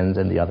one ends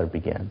and the other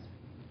begins.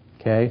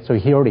 Okay, so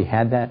he already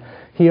had that.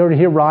 He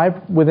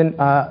arrived with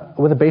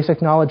a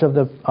basic knowledge of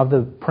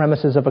the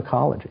premises of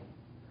ecology,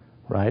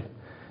 right?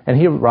 And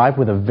he arrived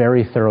with a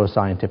very thorough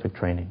scientific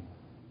training.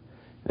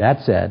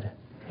 That said,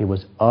 he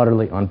was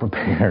utterly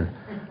unprepared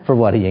for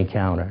what he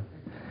encountered.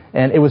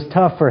 And it was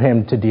tough for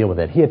him to deal with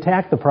it. He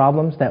attacked the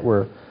problems that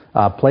were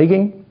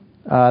plaguing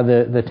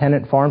the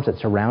tenant farms that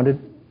surrounded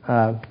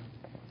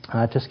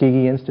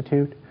Tuskegee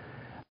Institute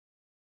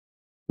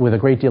with a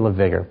great deal of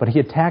vigor. But he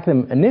attacked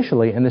them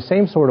initially in the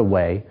same sort of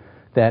way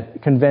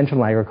that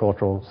conventional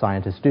agricultural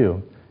scientists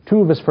do.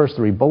 Two of his first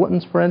three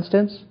bulletins, for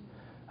instance,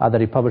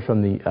 that he published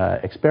from the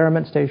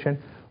experiment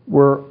station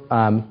were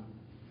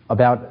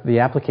about the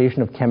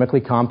application of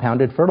chemically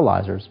compounded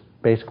fertilizers,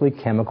 basically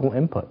chemical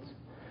inputs.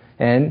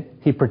 And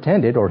he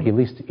pretended, or at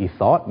least he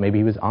thought, maybe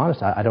he was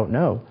honest, I don't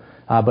know,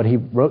 but he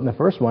wrote in the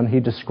first one, he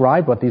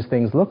described what these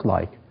things looked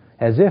like,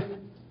 as if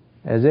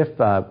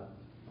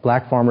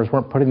black farmers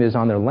weren't putting these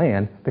on their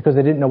land because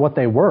they didn't know what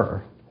they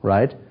were,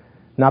 right?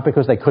 Not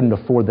because they couldn't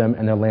afford them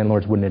and their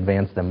landlords wouldn't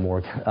advance them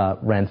more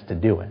rents to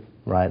do it,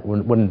 right?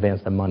 Wouldn't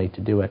advance them money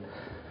to do it.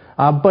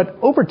 But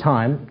over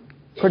time,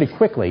 pretty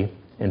quickly,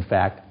 in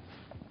fact,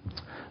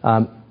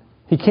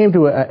 he came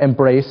to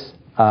embrace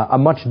a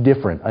much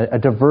different, a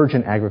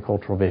divergent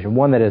agricultural vision,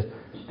 one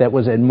that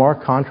was in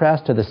marked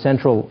contrast to the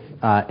central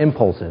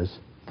impulses,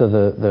 to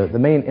the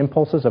main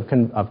impulses of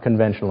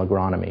conventional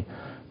agronomy.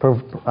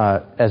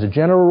 As a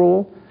general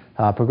rule,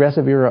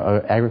 progressive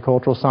era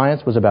agricultural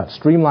science was about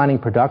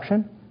streamlining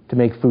production to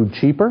make food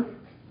cheaper.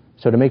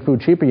 So to make food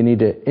cheaper, you need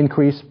to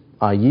increase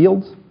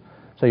yields.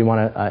 So you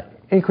want to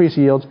increase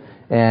yields,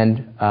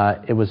 and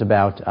it was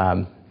about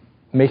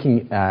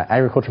making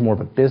agriculture more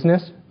of a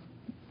business,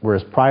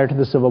 whereas prior to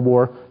the Civil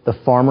War, the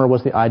farmer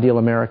was the ideal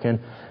American.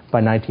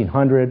 By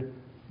 1900,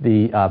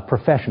 the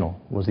professional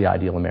was the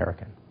ideal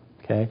American.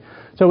 Okay?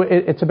 So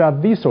it's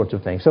about these sorts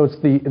of things. So it's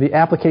the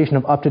application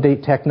of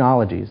up-to-date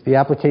technologies, the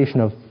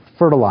application of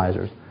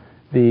fertilizers,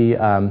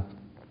 the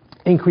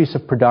increase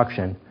of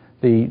production,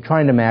 the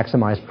trying to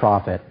maximize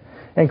profit.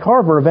 And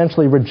Carver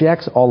eventually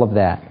rejects all of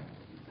that.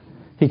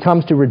 He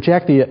comes to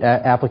reject the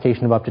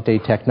application of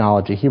up-to-date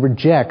technology. He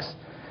rejects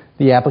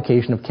the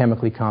application of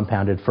chemically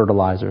compounded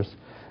fertilizers.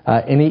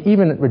 And he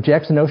even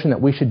rejects the notion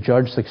that we should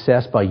judge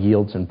success by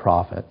yields and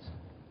profits.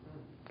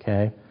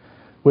 Okay?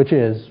 Which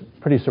is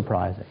pretty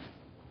surprising.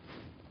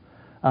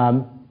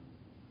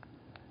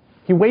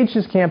 He waged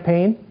his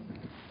campaign,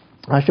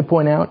 I should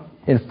point out,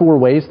 in 4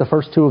 ways. The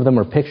first 2 of them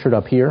are pictured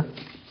up here.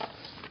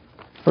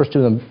 First 2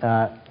 of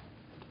them,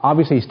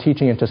 obviously he's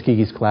teaching in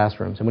Tuskegee's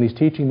classrooms. And when he's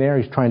teaching there,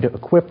 he's trying to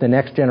equip the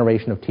next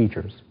generation of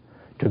teachers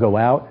to go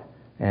out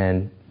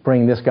and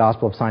bring this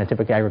gospel of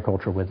scientific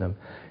agriculture with them.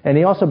 And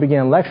he also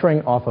began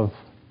lecturing off of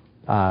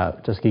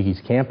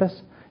Tuskegee's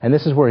campus. And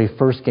this is where he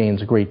first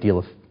gains a great deal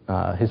of,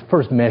 his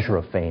first measure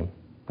of fame.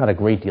 Not a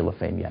great deal of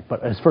fame yet,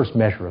 but his first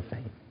measure of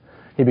fame.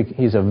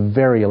 He's a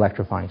very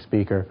electrifying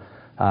speaker.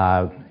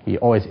 He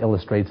always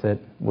illustrates it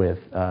with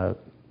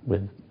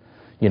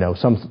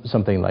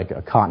something like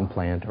a cotton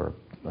plant or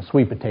a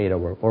sweet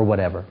potato or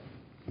whatever.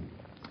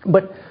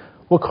 But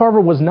what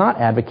Carver was not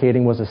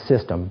advocating was a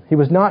system. He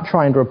was not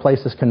trying to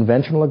replace this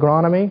conventional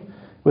agronomy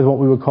with what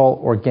we would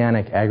call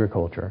organic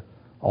agriculture,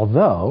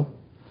 although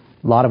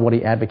a lot of what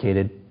he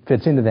advocated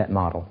fits into that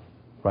model.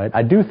 Right?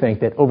 I do think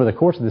that over the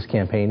course of this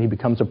campaign, he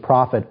becomes a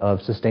prophet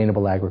of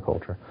sustainable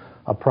agriculture,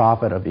 a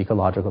prophet of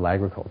ecological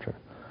agriculture.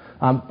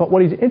 But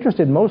what he's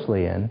interested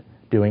mostly in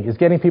doing is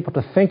getting people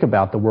to think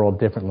about the world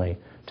differently,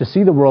 to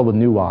see the world with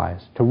new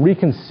eyes, to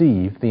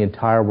reconceive the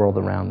entire world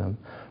around them.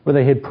 Where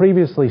they had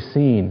previously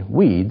seen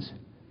weeds,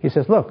 he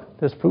says, look,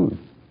 there's food,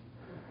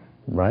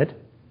 right?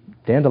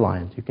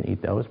 Dandelions, you can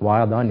eat those,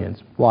 wild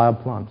onions,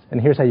 wild plums,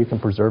 and here's how you can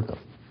preserve them,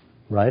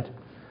 right?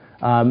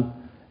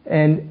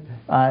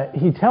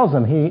 He tells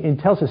them, he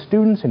tells his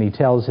students, and he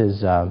tells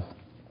his, for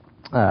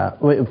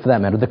that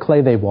matter, the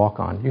clay they walk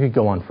on. You could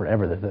go on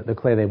forever. The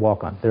clay they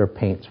walk on, there are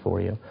paints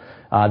for you.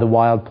 The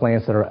wild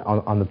plants that are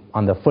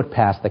on the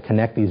footpaths that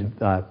connect these,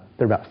 there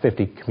are about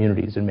 50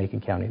 communities in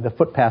Macon County. The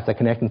footpaths that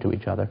connect them to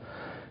each other.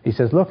 He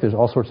says, look, there's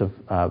all sorts of,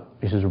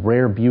 he says,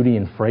 rare beauty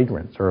and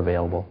fragrance are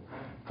available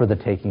for the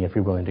taking if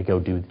you're willing to go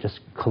just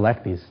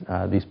collect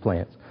these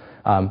plants.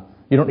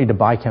 You don't need to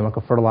buy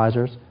chemical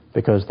fertilizers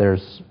because the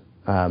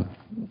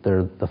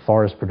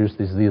forest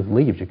produces these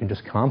leaves. You can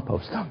just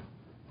compost them,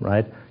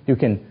 right? You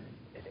can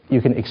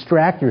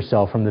extract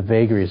yourself from the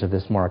vagaries of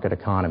this market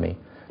economy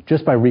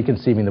just by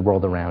reconceiving the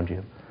world around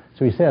you.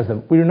 So he says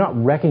that we do not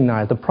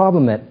recognize the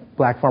problem that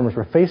black farmers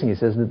were facing. He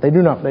says that they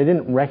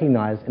didn't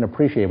recognize and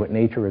appreciate what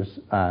nature has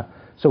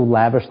so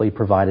lavishly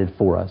provided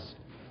for us.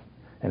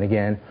 And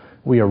again,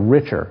 we are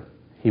richer,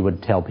 he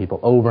would tell people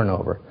over and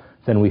over,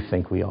 than we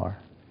think we are.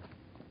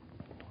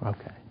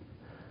 Okay.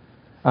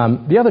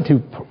 The other 2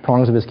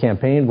 prongs of his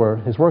campaign were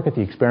his work at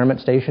the experiment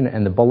station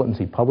and the bulletins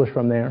he published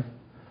from there,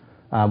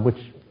 which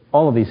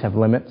all of these have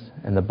limits,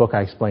 and the book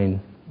I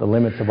explain the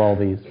limits of all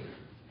these.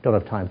 Don't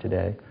have time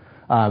today.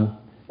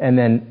 And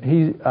then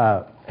he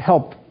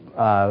helped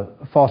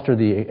foster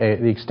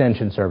the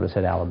extension service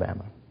at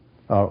Alabama,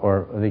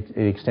 or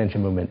the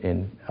extension movement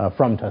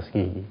from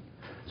Tuskegee.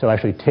 So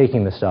actually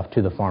taking the stuff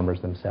to the farmers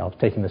themselves,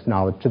 taking this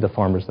knowledge to the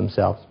farmers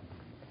themselves.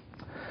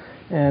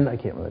 And I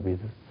can't really read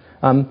this.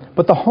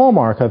 But the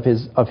hallmark of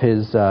his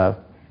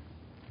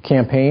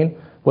campaign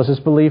was his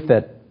belief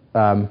that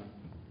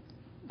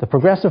the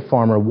progressive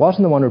farmer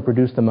wasn't the one who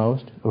produced the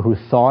most, or who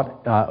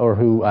thought, or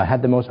who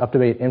had the most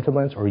up-to-date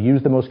implements, or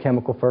used the most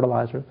chemical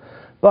fertilizer,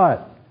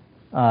 but,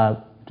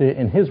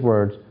 in his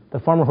words, the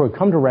farmer who had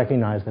come to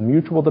recognize the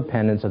mutual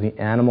dependence of the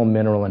animal,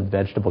 mineral, and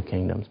vegetable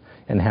kingdoms,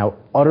 and how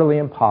utterly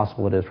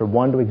impossible it is for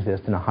one to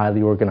exist in a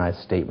highly organized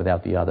state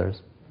without the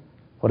others.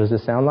 What does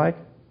this sound like?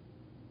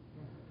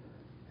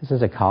 This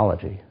is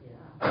ecology,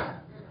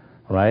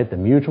 right? The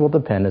mutual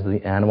dependence of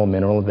the animal,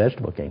 mineral, and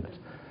vegetable kingdoms.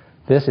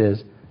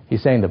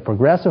 He's saying the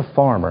progressive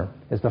farmer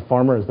is the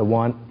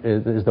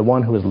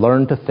one who has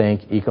learned to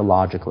think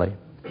ecologically,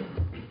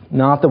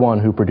 not the one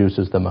who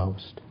produces the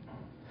most.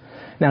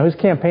 Now, his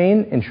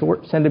campaign, in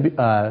short,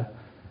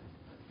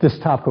 this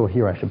top quote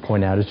here, I should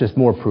point out, is just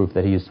more proof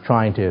that he's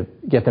trying to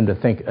get them to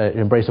think,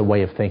 embrace a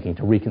way of thinking,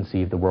 to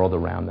reconceive the world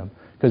around them.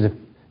 Because if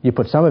you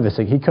put some of his,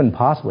 he couldn't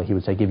possibly, he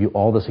would say, give you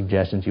all the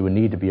suggestions you would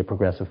need to be a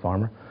progressive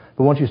farmer.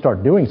 But once you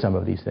start doing some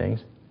of these things,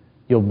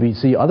 you'll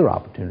see other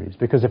opportunities.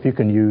 Because if you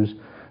can use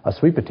a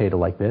sweet potato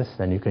like this,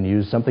 then you can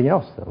use something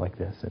else like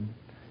this. And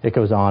it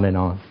goes on and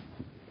on.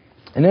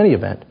 In any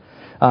event,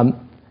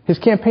 his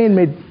campaign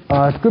made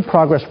good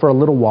progress for a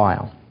little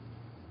while.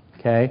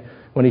 Okay?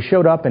 When he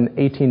showed up in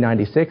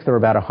 1896, there were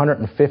about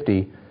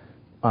 150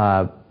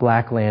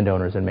 black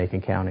landowners in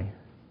Macon County.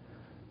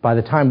 By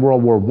the time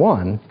World War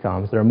I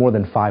comes, there are more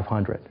than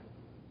 500.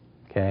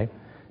 Okay?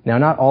 Now,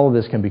 not all of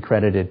this can be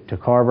credited to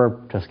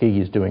Carver.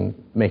 Tuskegee is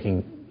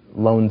making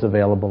loans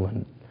available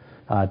and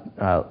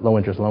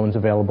low-interest loans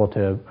available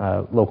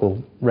to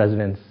local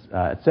residents,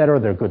 et cetera.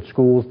 There are good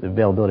schools, the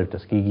availability of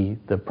Tuskegee,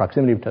 the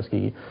proximity of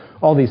Tuskegee.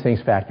 All these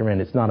things factor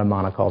in. It's not a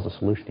monocausal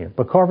solution here.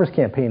 But Carver's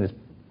campaign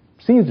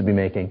seems to be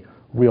making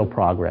real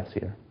progress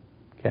here.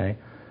 Okay?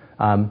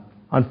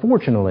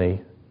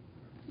 Unfortunately,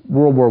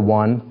 World War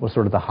I was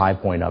sort of the high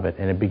point of it,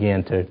 and it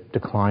began to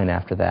decline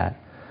after that.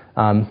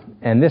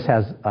 And this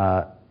has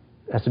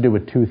to do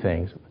with 2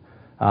 things.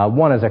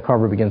 One is that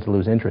Carver begins to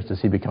lose interest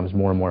as he becomes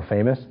more and more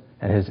famous,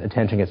 and his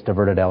attention gets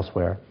diverted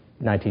elsewhere.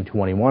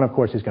 1921, of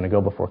course, he's going to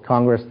go before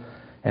Congress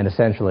and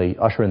essentially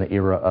usher in the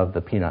era of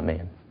the Peanut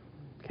Man.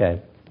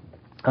 Okay.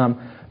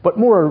 But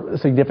more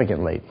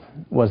significantly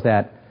was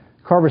that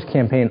Carver's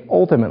campaign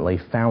ultimately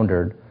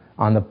foundered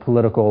on the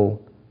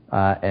political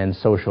and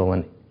social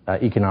and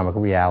economic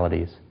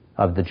realities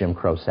of the Jim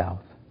Crow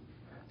South.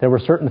 There were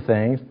certain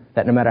things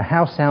that no matter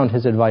how sound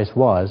his advice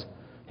was,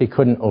 he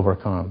couldn't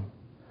overcome.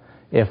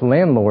 If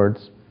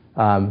landlords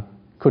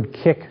could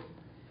kick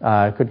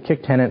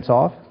tenants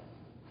off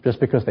just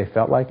because they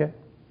felt like it,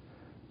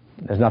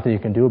 there's nothing you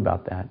can do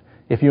about that.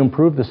 If you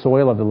improve the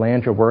soil of the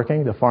land you're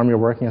working, the farm you're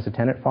working as a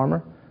tenant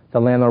farmer, the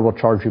landlord will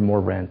charge you more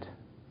rent,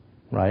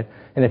 right?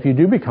 And if you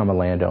do become a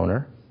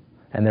landowner,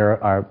 and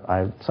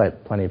I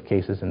cite plenty of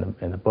cases in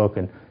the book,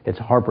 and it's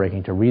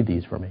heartbreaking to read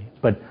these for me,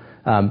 but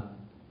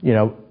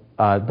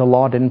the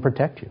law didn't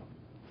protect you,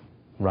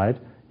 right?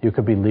 You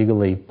could be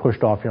legally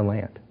pushed off your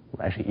land,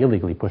 actually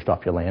illegally pushed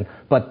off your land,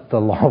 but the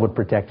law would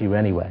protect you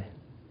anyway,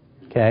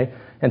 okay?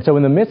 And so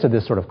in the midst of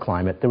this sort of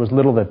climate, there was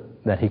little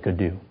that he could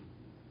do.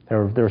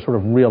 There were sort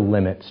of real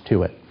limits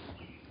to it.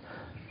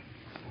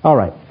 All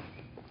right.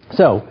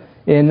 So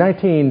in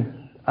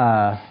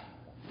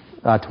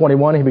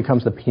 1921, he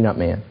becomes the Peanut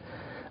Man.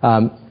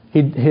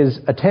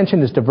 His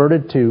attention is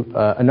diverted to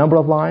a number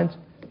of lines.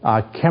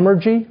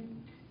 Chemergy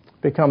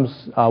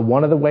becomes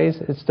one of the ways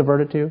it's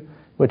diverted to,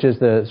 which is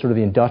the sort of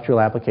the industrial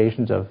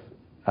applications of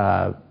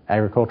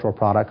agricultural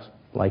products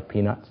like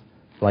peanuts,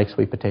 like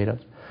sweet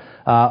potatoes.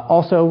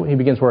 Also, he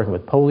begins working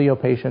with polio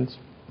patients.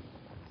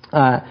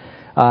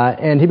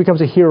 And he becomes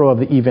a hero of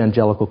the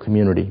evangelical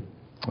community,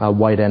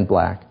 white and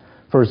black,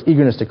 for his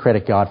eagerness to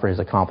credit God for his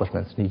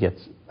accomplishments. He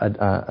gets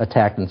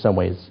attacked in some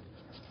ways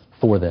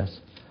for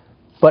this.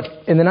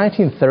 But in the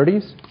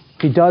 1930s,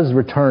 he does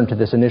return to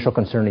this initial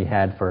concern he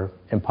had for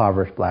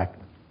impoverished black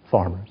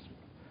farmers.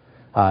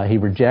 He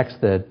rejects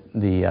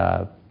he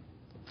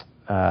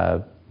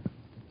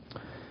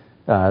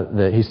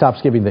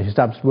stops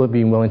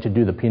being willing to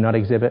do the peanut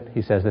exhibit.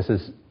 He says this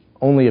is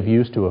only of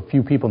use to a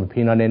few people in the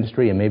peanut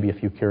industry and maybe a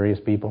few curious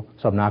people,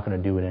 so I'm not going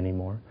to do it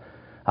anymore.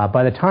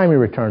 By the time he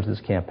returns to this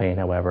campaign,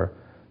 however,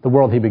 the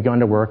world he'd begun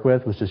to work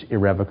with was just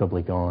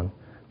irrevocably gone.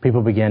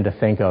 People began to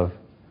think of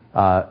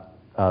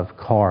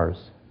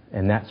cars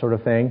and that sort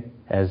of thing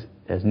as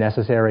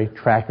necessary.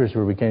 Tractors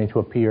were beginning to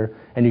appear,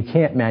 and you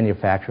can't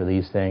manufacture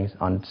these things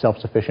on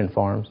self-sufficient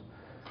farms,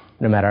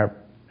 no matter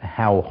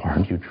how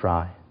hard you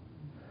try.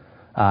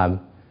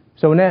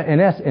 So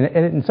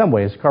in some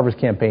ways, Carver's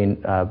campaign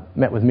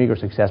met with meager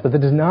success, but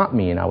that does not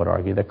mean, I would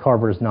argue, that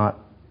Carver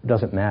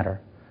doesn't matter.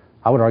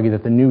 I would argue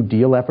that the New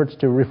Deal efforts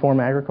to reform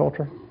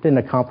agriculture didn't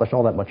accomplish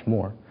all that much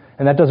more,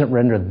 and that doesn't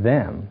render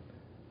them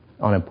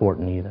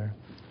unimportant either.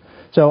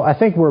 So I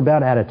think we're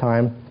about out of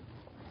time.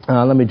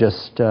 Let me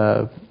just,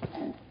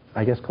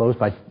 close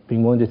by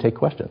being willing to take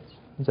questions.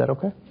 Is that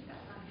okay?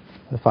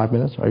 The 5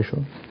 minutes? Are you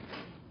sure?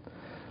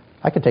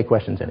 I can take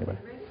questions anyway.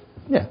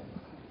 Yeah.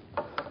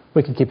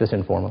 We can keep this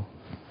informal.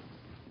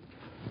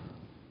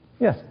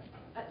 Yes?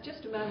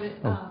 Just a moment.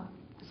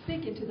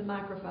 Speak into the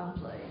microphone,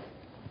 please.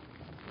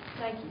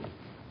 Thank you.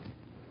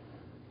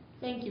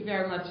 Thank you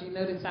very much. You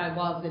notice I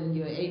was in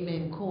your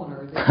amen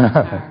corner the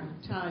entire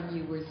time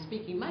you were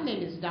speaking. My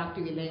name is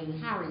Dr. Elaine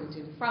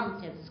Harrington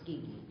from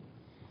Tuskegee.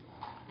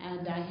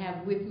 And I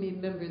have with me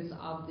members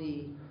of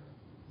the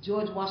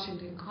George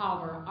Washington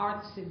Carver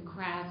Arts and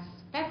Crafts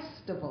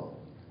Festival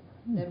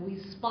that we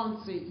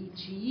sponsor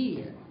each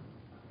year.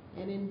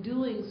 And in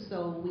doing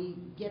so, we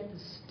get the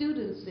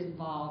students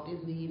involved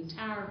in the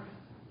entire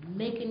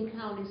Macon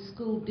County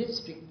School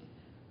District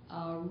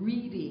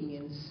reading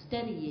and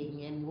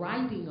studying and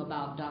writing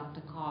about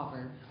Dr.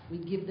 Carver. We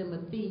give them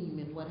a theme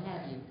and what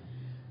have you.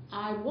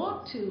 I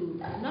want to,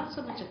 not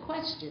so much a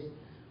question,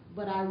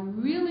 but I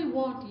really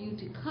want you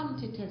to come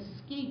to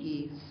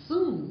Tuskegee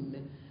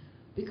soon,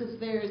 because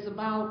there are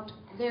about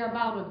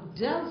a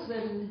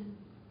dozen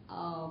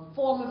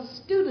former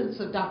students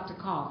of Dr.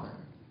 Carver.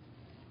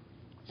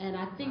 And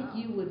I think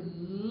you would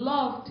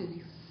love to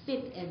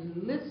sit and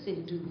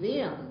listen to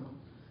them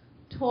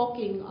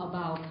talking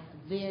about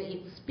their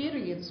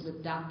experience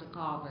with Dr.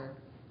 Carver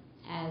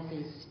as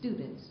a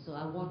student. So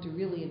I want to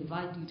really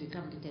invite you to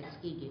come to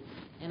Tuskegee,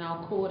 and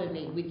I'll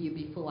coordinate with you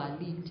before I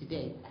leave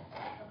today.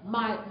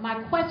 My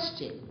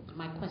question.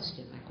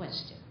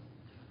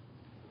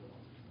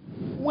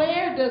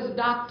 Where does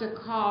Dr.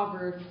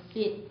 Carver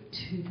fit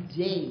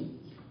today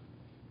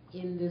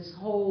in this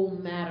whole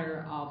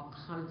matter of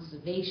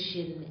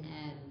conservation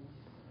and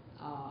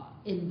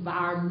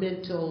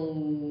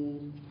environmental,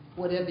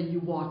 whatever you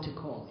want to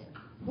call it?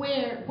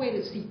 Where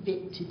does he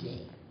fit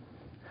today?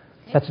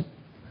 Okay.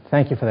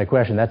 Thank you for that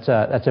question. That's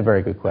a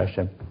very good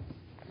question.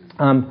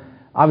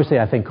 Obviously,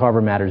 I think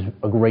Carver matters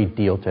a great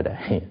deal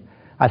today.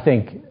 I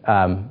think,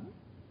 let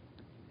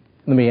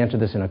me answer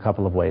this in a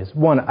couple of ways.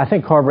 One, I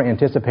think Carver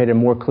anticipated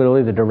more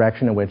clearly the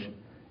direction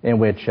in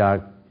which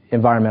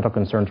environmental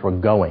concerns were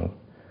going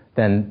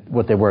than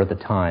what they were at the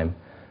time.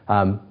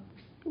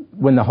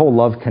 When the whole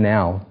Love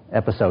Canal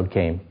episode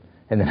came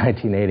in the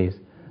 1980s,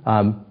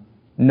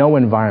 no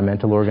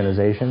environmental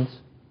organizations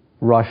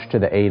rush to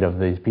the aid of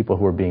these people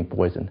who were being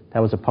poisoned. That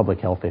was a public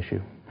health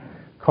issue.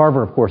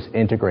 Carver, of course,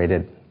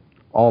 integrated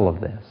all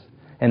of this.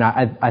 And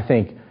I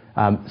think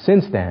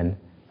since then,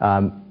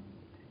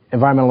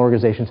 environmental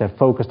organizations have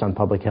focused on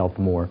public health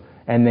more,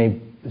 and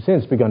they've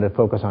since begun to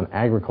focus on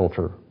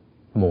agriculture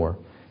more.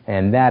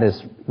 And that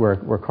is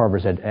where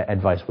Carver's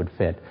advice would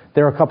fit.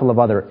 There are a couple of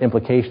other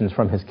implications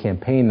from his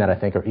campaign that I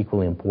think are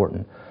equally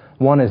important.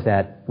 One is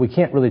that we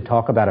can't really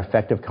talk about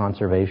effective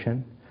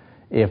conservation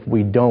if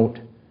we don't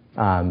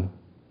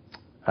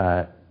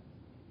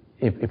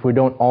if we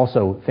don't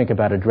also think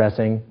about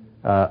addressing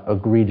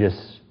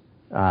egregious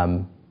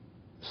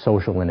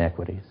social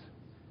inequities,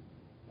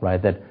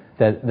 right? That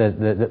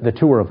the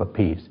two are of a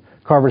piece.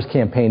 Carver's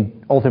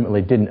campaign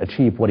ultimately didn't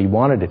achieve what he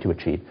wanted it to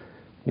achieve.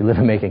 You live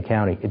in Macon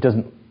County. It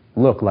doesn't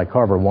look like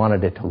Carver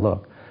wanted it to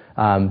look.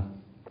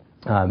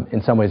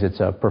 In some ways, it's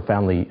a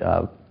profoundly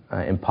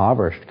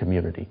impoverished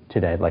community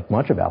today, like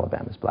much of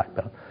Alabama's Black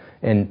Belt.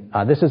 And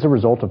this is a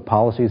result of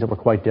policies that were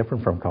quite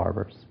different from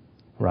Carver's,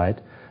 right?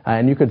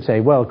 And you could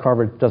say, well,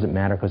 Carver doesn't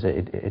matter because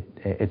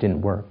it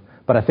didn't work.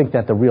 But I think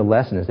that the real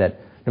lesson is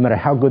that no matter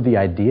how good the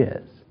idea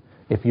is,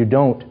 if you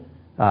don't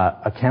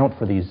account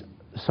for these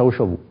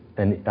social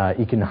and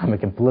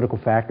economic and political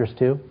factors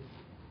too,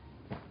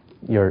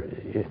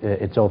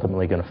 it's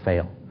ultimately going to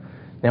fail.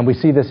 And we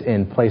see this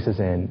in places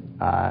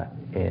I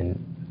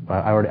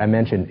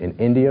mentioned in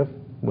India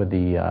with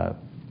the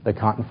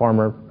cotton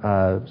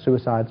farmer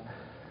suicides.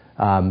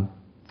 I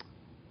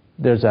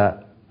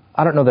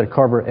don't know that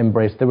Carver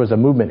embraced. There was a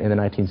movement in the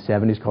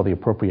 1970s called the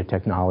Appropriate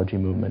Technology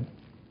Movement.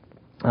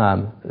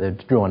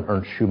 It drew on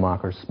Ernst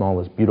Schumacher's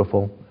 "Small is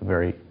Beautiful," a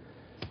very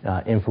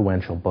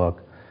influential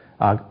book.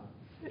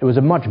 It was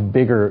a much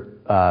bigger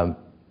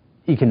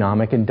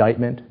economic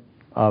indictment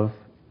of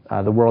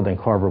the world than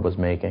Carver was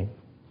making.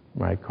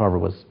 Right? Carver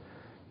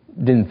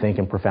didn't think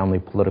in profoundly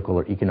political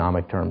or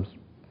economic terms.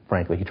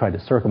 Frankly, he tried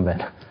to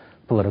circumvent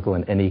political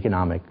and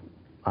economic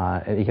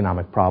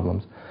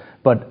problems.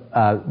 But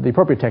the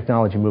Appropriate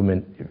Technology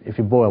Movement, if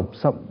you boil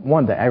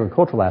the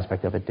agricultural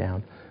aspect of it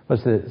down,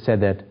 said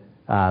that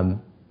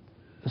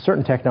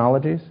certain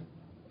technologies,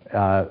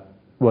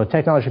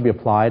 technology should be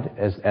applied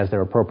as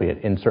they're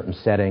appropriate in certain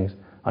settings,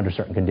 under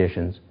certain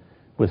conditions,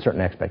 with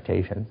certain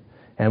expectations.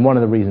 And one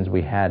of the reasons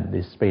we had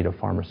this spate of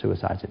farmer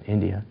suicides in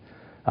India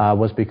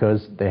was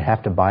because they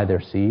have to buy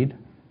their seed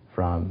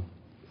from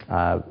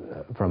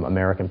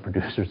American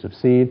producers of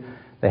seed.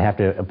 They have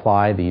to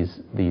apply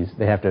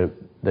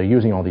they're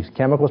using all these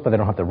chemicals, but they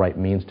don't have the right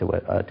means to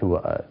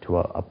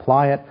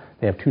apply it.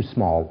 They have too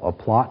small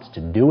plots to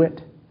do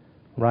it,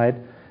 right?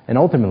 And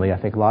ultimately,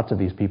 I think lots of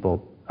these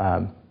people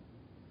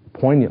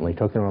poignantly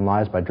took their own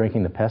lives by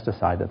drinking the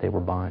pesticide that they were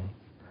buying.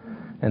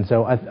 And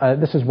so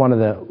this is one of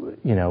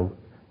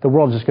the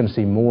world's just going to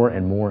see more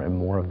and more and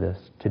more of this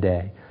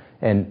today.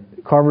 And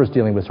Carver is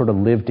dealing with sort of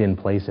lived-in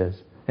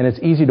places. And it's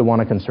easy to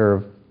want to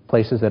conserve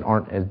places that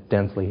aren't as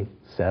densely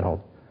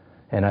settled.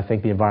 And I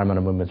think the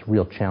environmental movement's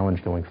real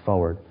challenge going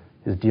forward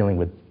is dealing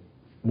with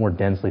more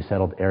densely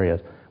settled areas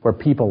where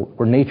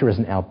nature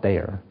isn't out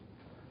there,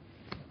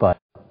 but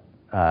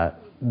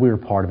we're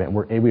part of it,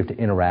 and we have to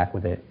interact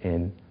with it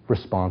in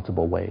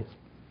responsible ways.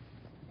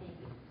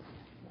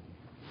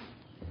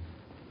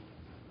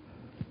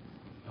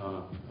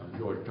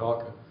 Enjoyed your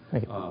talk.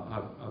 Thank you.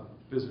 I've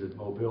visited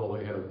Mobile.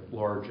 They had a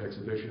large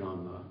exhibition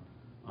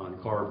on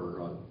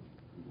Carver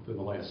within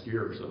the last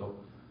year or so,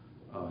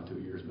 2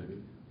 years maybe.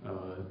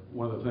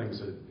 One of the things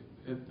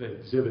that they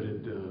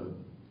exhibited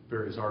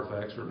various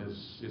artifacts from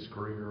his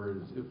career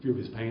and a few of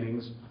his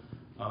paintings.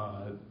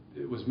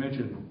 It was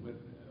mentioned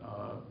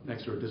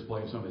next to a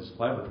display of some of his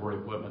laboratory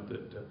equipment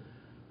that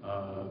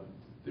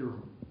they were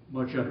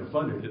much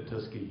underfunded at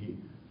Tuskegee,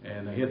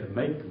 and they had to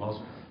make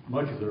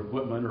much of their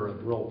equipment or a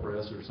drill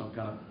press or some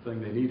kind of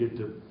thing they needed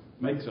to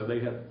make. So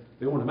they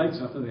wanted to make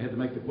something, they had to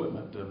make the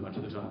equipment much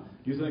of the time.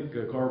 Do you think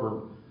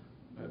Carver?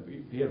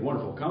 He had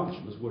wonderful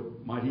accomplishments.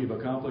 What might he have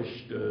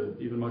accomplished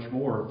even much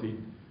more if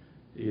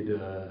he'd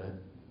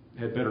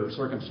had better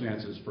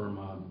circumstances from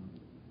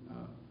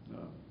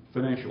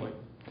financially?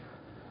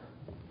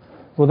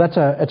 Well, that's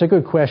a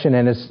good question,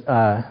 and it's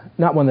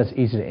not one that's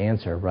easy to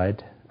answer, right?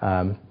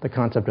 The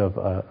concept of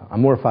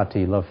amor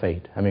fati, love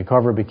fate. I mean,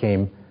 Carver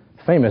became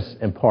famous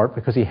in part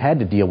because he had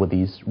to deal with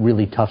these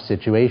really tough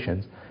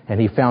situations,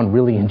 and he found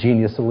really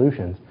ingenious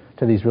solutions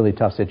to these really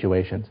tough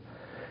situations.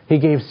 He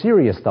gave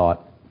serious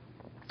thought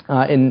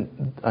in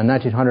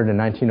 1900 and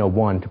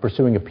 1901 to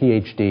pursuing a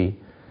PhD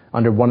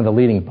under one of the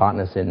leading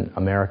botanists in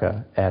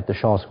America at the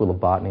Shaw School of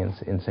Botany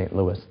in St.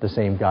 Louis, the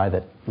same guy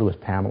that Lewis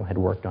Pamela had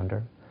worked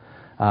under.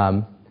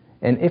 And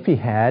if he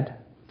had,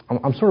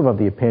 I'm sort of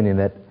the opinion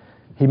that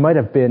he might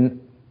have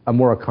been a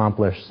more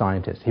accomplished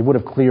scientist. He would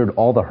have cleared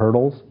all the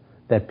hurdles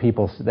that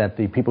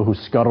the people who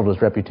scuttled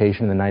his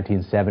reputation in the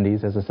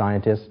 1970s as a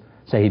scientist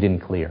say he didn't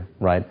clear,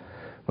 right?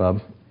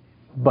 But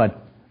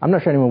I'm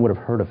not sure anyone would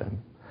have heard of him.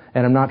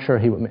 And I'm not sure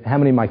how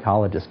many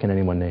mycologists can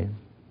anyone name,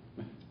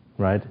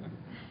 right?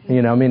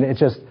 I mean,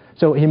 it's just,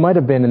 so he might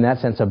have been, in that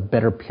sense, a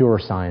better, pure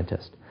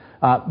scientist.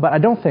 But I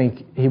don't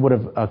think he would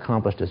have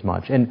accomplished as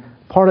much. And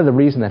part of the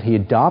reason that he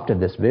adopted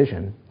this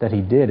vision that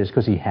he did is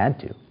because he had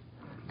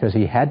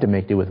to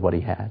make do with what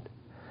he had,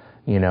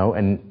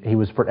 and he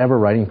was forever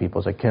writing people.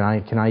 It's like, can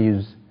I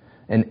use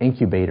an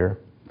incubator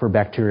for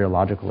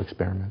bacteriological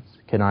experiments?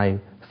 Can I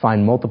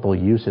find multiple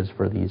uses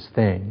for these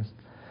things?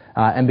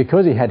 And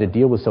because he had to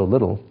deal with so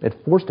little, it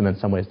forced him in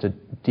some ways to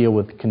deal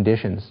with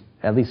conditions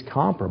at least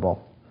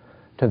comparable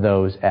to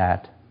those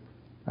that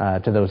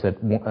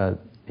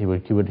he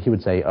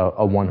would say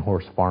a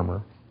one-horse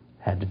farmer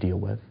had to deal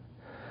with.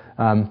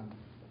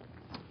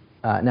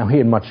 Now he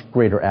had much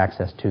greater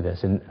access to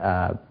this, and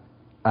I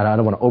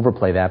don't want to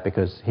overplay that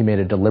because he made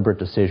a deliberate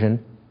decision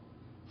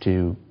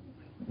to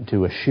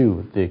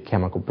eschew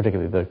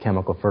particularly the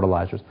chemical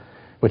fertilizers,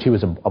 which he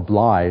was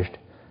obliged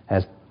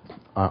as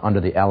under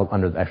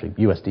actually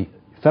USD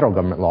federal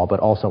government law, but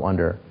also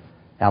under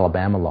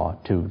Alabama law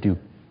to do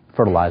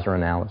fertilizer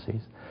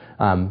analyses.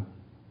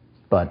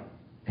 But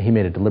he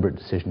made a deliberate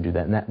decision to do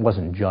that, and that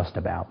wasn't just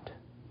about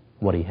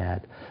what he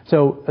had.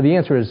 So the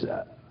answer is,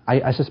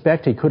 I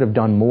suspect he could have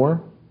done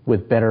more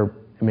with better.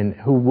 I mean,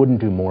 who wouldn't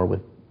do more with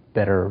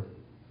better?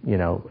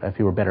 If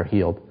he were better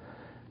healed,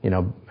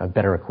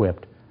 better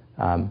equipped.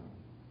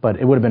 But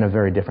it would have been a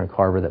very different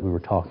Carver that we were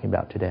talking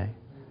about today.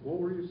 What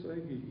were you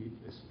saying? He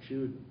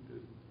eschewed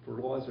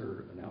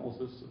fertilizer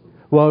analysis?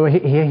 Well,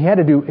 he had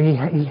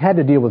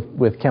to deal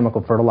with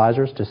chemical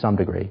fertilizers to some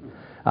degree.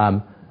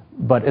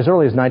 But as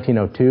early as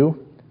 1902,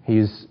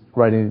 he's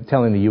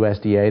telling the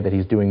USDA that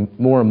he's doing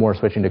more and more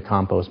switching to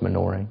compost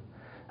manuring.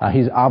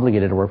 He's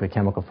obligated to work with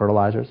chemical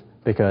fertilizers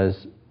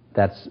because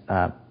that's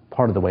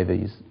part of the way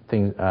these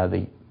things,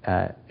 the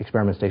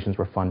experiment stations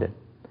were funded.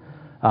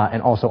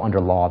 And also under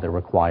law, they're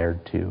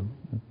required to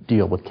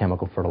deal with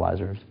chemical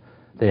fertilizers.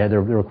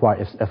 They're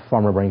required. If a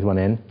farmer brings one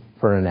in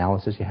for an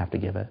analysis, you have to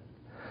give it.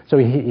 So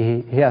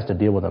he has to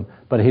deal with them,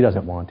 but he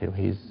doesn't want to.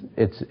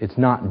 It's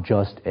not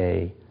just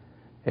a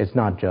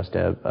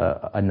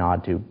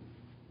nod to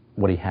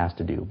what he has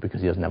to do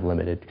because he has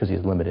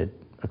limited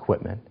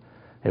equipment.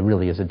 It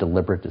really is a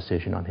deliberate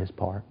decision on his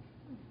part.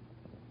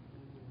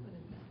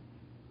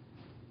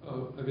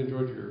 I've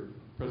enjoyed your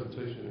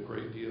presentation a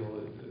great deal.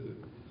 It's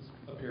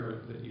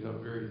apparent that you have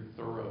very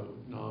thorough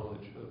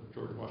knowledge of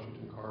George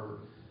Washington Carver,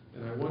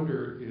 and I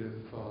wonder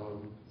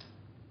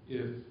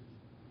if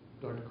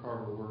Dr.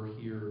 Carver were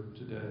here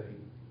today,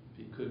 if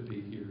he could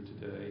be here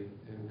today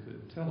and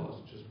could tell us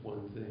just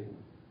one thing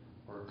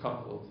or a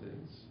couple of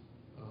things,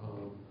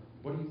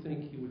 what do you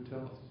think he would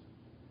tell us?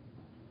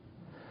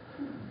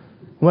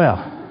 Well,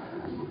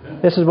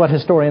 this is what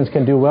historians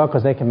can do well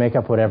because they can make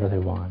up whatever they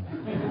want.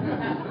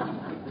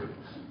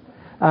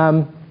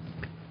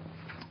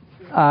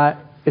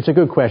 It's a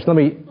good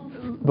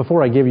question.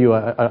 Before I give you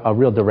a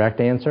real direct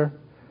answer,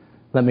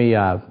 let me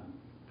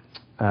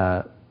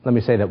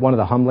say that one of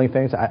the humbling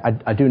things,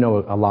 I do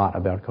know a lot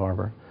about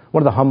Carver.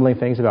 One of the humbling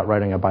things about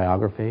writing a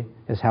biography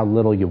is how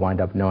little you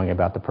wind up knowing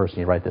about the person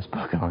you write this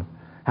book on,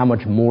 how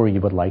much more you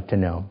would like to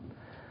know.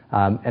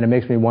 And it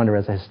makes me wonder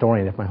as a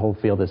historian if my whole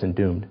field isn't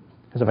doomed.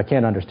 Because if I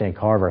can't understand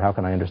Carver, how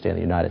can I understand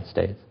the United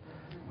States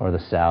or the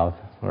South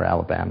or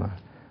Alabama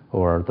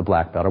or the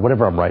Black Belt or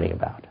whatever I'm writing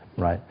about,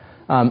 right?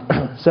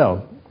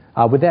 So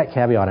with that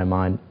caveat in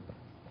mind,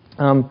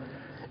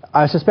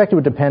 I suspect it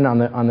would depend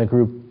on the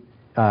group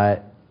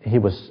he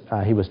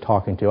was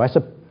talking to.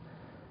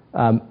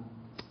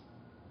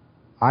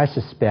 I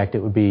suspect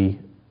it would be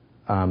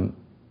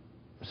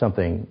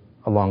something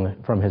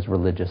from his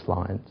religious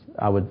lines.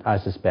 I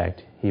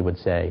suspect he would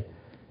say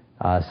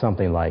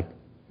something like,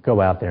 "Go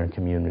out there and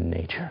commune with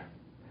nature.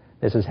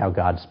 This is how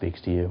God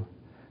speaks to you.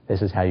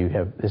 This is how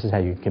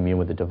you commune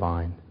with the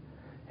divine,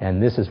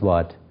 and this is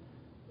what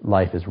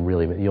life is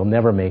really. You'll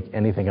never make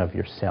anything of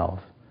yourself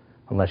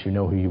unless you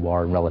know who you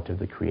are relative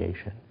to the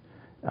creation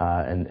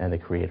and the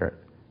Creator."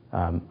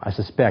 I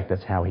suspect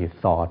that's how he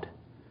thought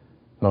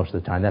most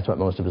of the time. That's what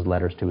most of his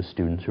letters to his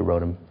students who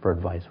wrote him for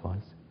advice was.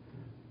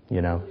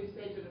 What do you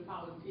say to the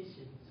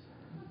politicians?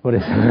 What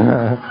is?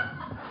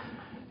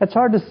 That's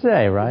hard to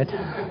say, right?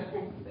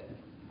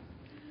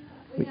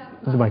 We have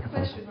There's a a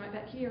microphone. question right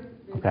back here.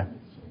 Okay.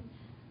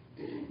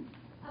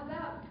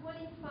 About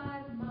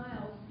 25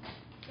 miles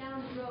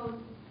down the road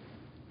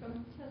from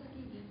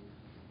Tuskegee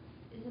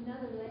is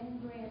another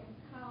land-grant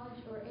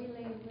college or a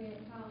land-grant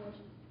college.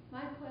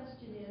 My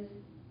question is,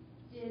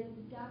 did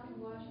Dr.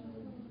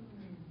 Washington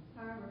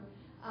Carver,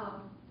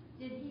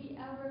 did he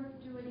ever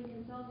do any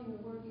consulting or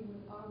working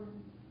with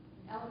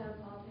Alabama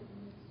politics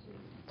and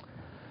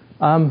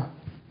Massachusetts?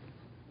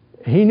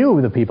 He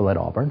knew the people at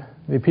Auburn.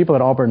 The people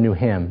at Auburn knew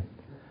him.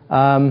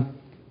 Auburn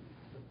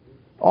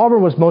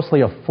was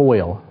mostly a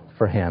foil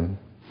for him,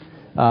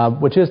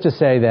 which is to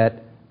say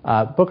that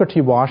Booker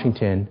T.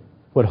 Washington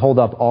would hold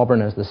up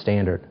Auburn as the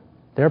standard.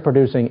 They're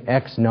producing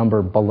X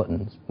number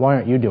bulletins. Why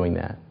aren't you doing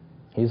that?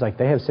 He's like,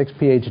 they have 6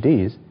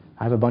 PhDs.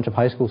 I have a bunch of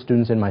high school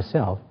students and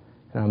myself,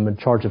 and I'm in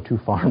charge of 2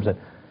 farms.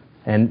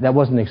 And that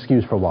wasn't an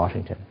excuse for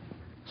Washington.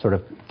 Sort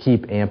of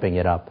keep amping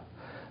it up.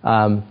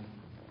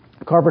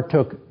 Carver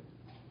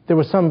there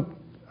was some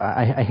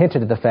I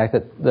hinted at the fact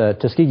that the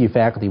Tuskegee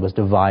faculty was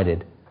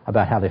divided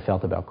about how they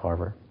felt about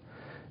Carver.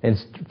 And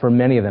for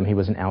many of them, he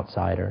was an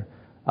outsider.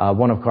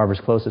 One of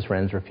Carver's closest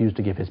friends refused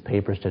to give his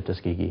papers to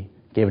Tuskegee,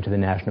 gave it to the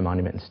National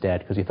Monument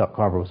instead because he thought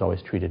Carver was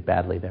always treated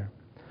badly there.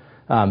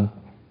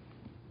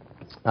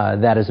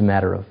 That is a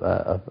matter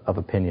of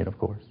opinion, of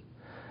course.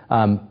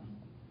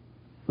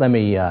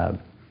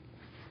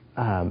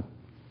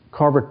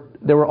 Carver,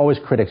 there were always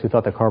critics who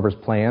thought that Carver's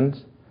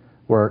plans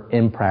were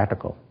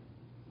impractical.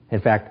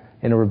 In fact,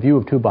 in a review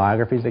of two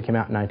biographies that came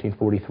out in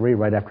 1943,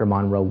 right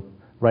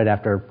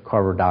after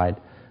Carver died,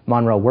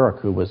 Monroe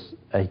Work, who was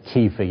a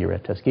key figure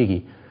at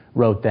Tuskegee,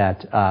 wrote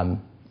that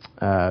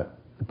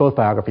both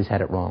biographies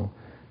had it wrong,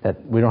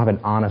 that we don't have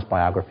an honest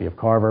biography of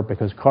Carver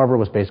because Carver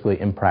was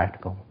basically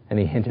impractical. And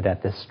he hinted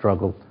at this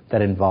struggle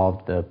that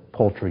involved the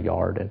poultry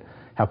yard and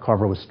how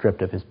Carver was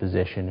stripped of his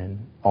position and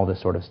all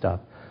this sort of stuff.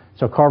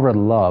 So Carver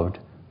loved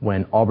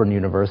when Auburn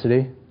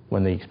University,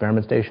 when the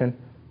experiment station,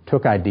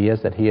 took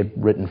ideas that he had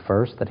written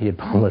first, that he had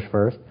published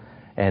first,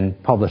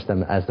 and published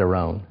them as their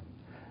own.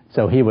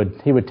 So he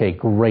would take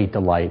great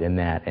delight in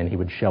that, and he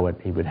would show it.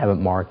 He would have it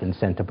marked and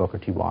sent to Booker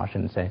T.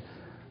 Washington and say,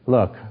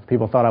 look,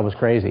 people thought I was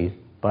crazy,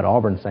 but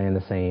Auburn's saying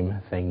the same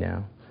thing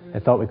now. They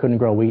thought we couldn't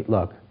grow wheat.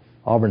 Look,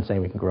 Auburn's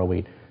saying we can grow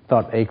wheat.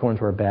 Thought acorns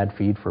were a bad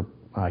feed for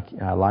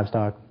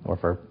livestock or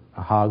for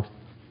hogs.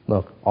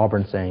 Look,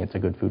 Auburn's saying it's a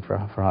good food for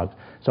hogs.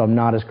 So I'm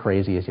not as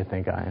crazy as you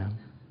think I am.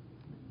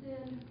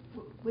 Then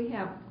we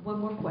have one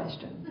more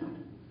question.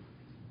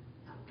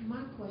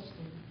 My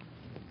question,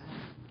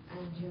 I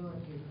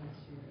enjoyed your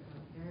lecture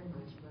very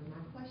much, but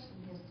my question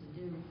has to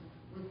do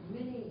with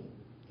many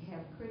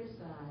have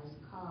criticized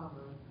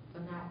Carver for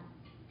not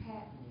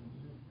patenting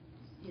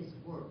his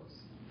works.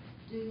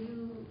 Do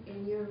you,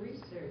 in your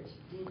research,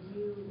 did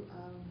you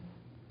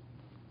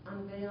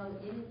unveil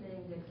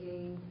anything that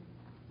gave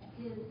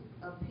his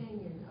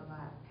opinion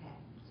about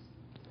patents?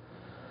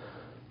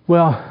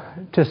 Well,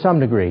 to some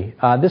degree.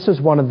 This is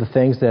one of the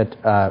things that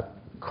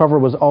Carver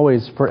was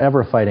always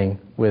forever fighting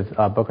with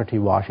Booker T.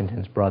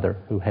 Washington's brother,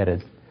 who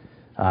headed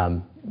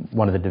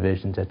one of the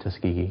divisions at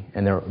Tuskegee,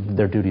 and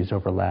their duties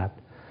overlapped.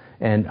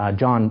 And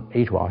John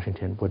H.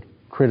 Washington would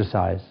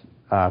criticize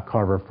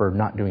Carver for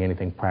not doing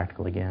anything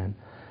practical again.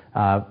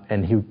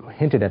 And he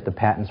hinted at the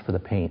patents for the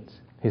paints.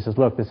 He says,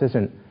 look, this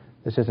isn't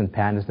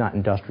patent, it's not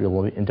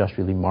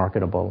industrially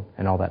marketable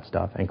and all that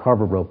stuff. And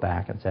Carver wrote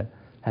back and said,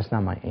 that's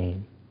not my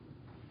aim,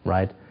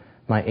 right?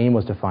 My aim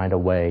was to find a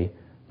way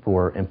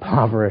for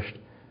impoverished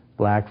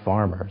black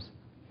farmers,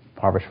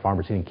 he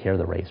didn't care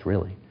the race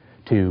really,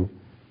 to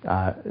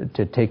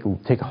take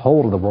a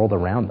hold of the world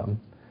around them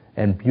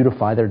and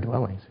beautify their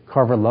dwellings.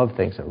 Carver loved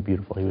things that were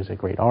beautiful. He was a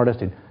great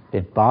artist.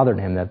 It bothered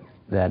him that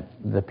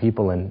the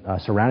people in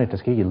surrounding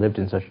Tuskegee lived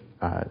in such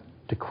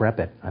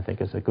decrepit, I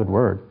think is a good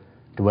word,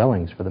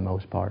 dwellings for the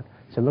most part.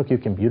 He said, look, you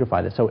can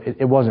beautify this. So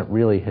it wasn't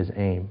really his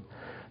aim.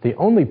 The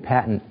only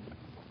patent,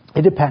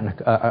 he did patent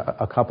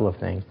a couple of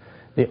things.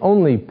 The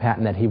only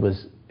patent that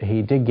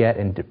he did get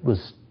and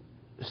was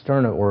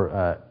stern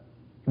or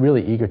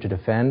really eager to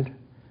defend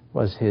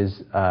was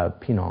his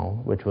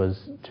pinol, which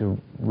was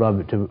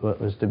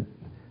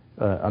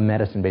a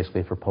medicine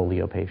basically for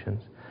polio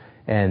patients.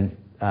 And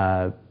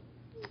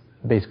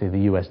basically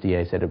the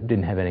USDA said it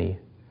didn't have any,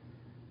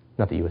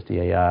 not the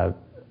USDA,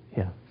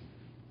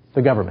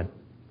 the government,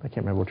 I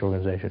can't remember which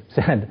organization,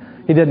 said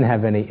he didn't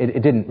have any,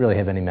 it didn't really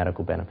have any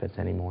medical benefits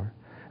anymore.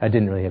 It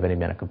didn't really have any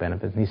medical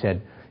benefits. And he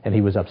said, and he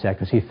was upset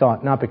because he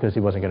thought, not because he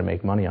wasn't going to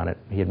make money on it,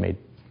 he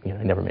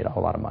never made a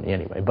whole lot of money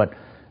anyway, but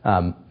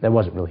that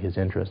wasn't really his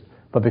interest,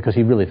 but because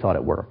he really thought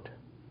it worked.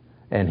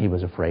 And he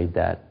was afraid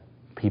that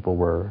people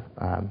were,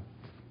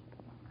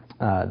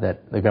 that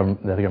the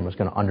government was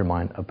going to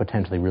undermine a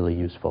potentially really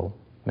useful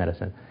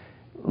medicine.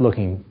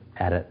 Looking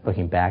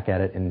back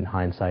at it in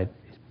hindsight,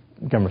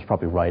 the government's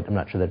probably right. I'm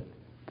not sure that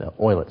the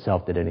oil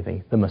itself did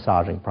anything. The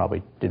massaging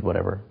probably did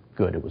whatever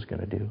good it was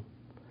going to do.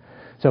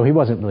 So he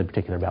wasn't really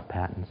particular about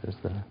patents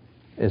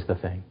is the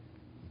thing.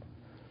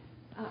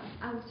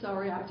 I'm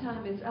sorry, our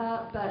time is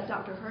up, but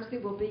Dr. Hersey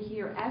will be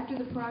here after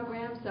the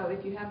program, so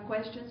if you have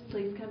questions,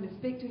 please come and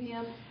speak to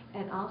him.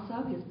 And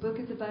also, his book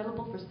is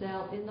available for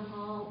sale in the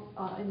hall,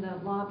 in the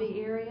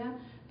lobby area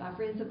by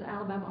Friends of the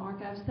Alabama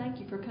Archives. Thank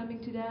you for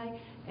coming today,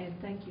 and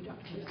thank you,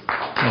 Dr. Hersey.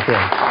 Thank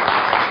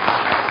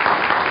you.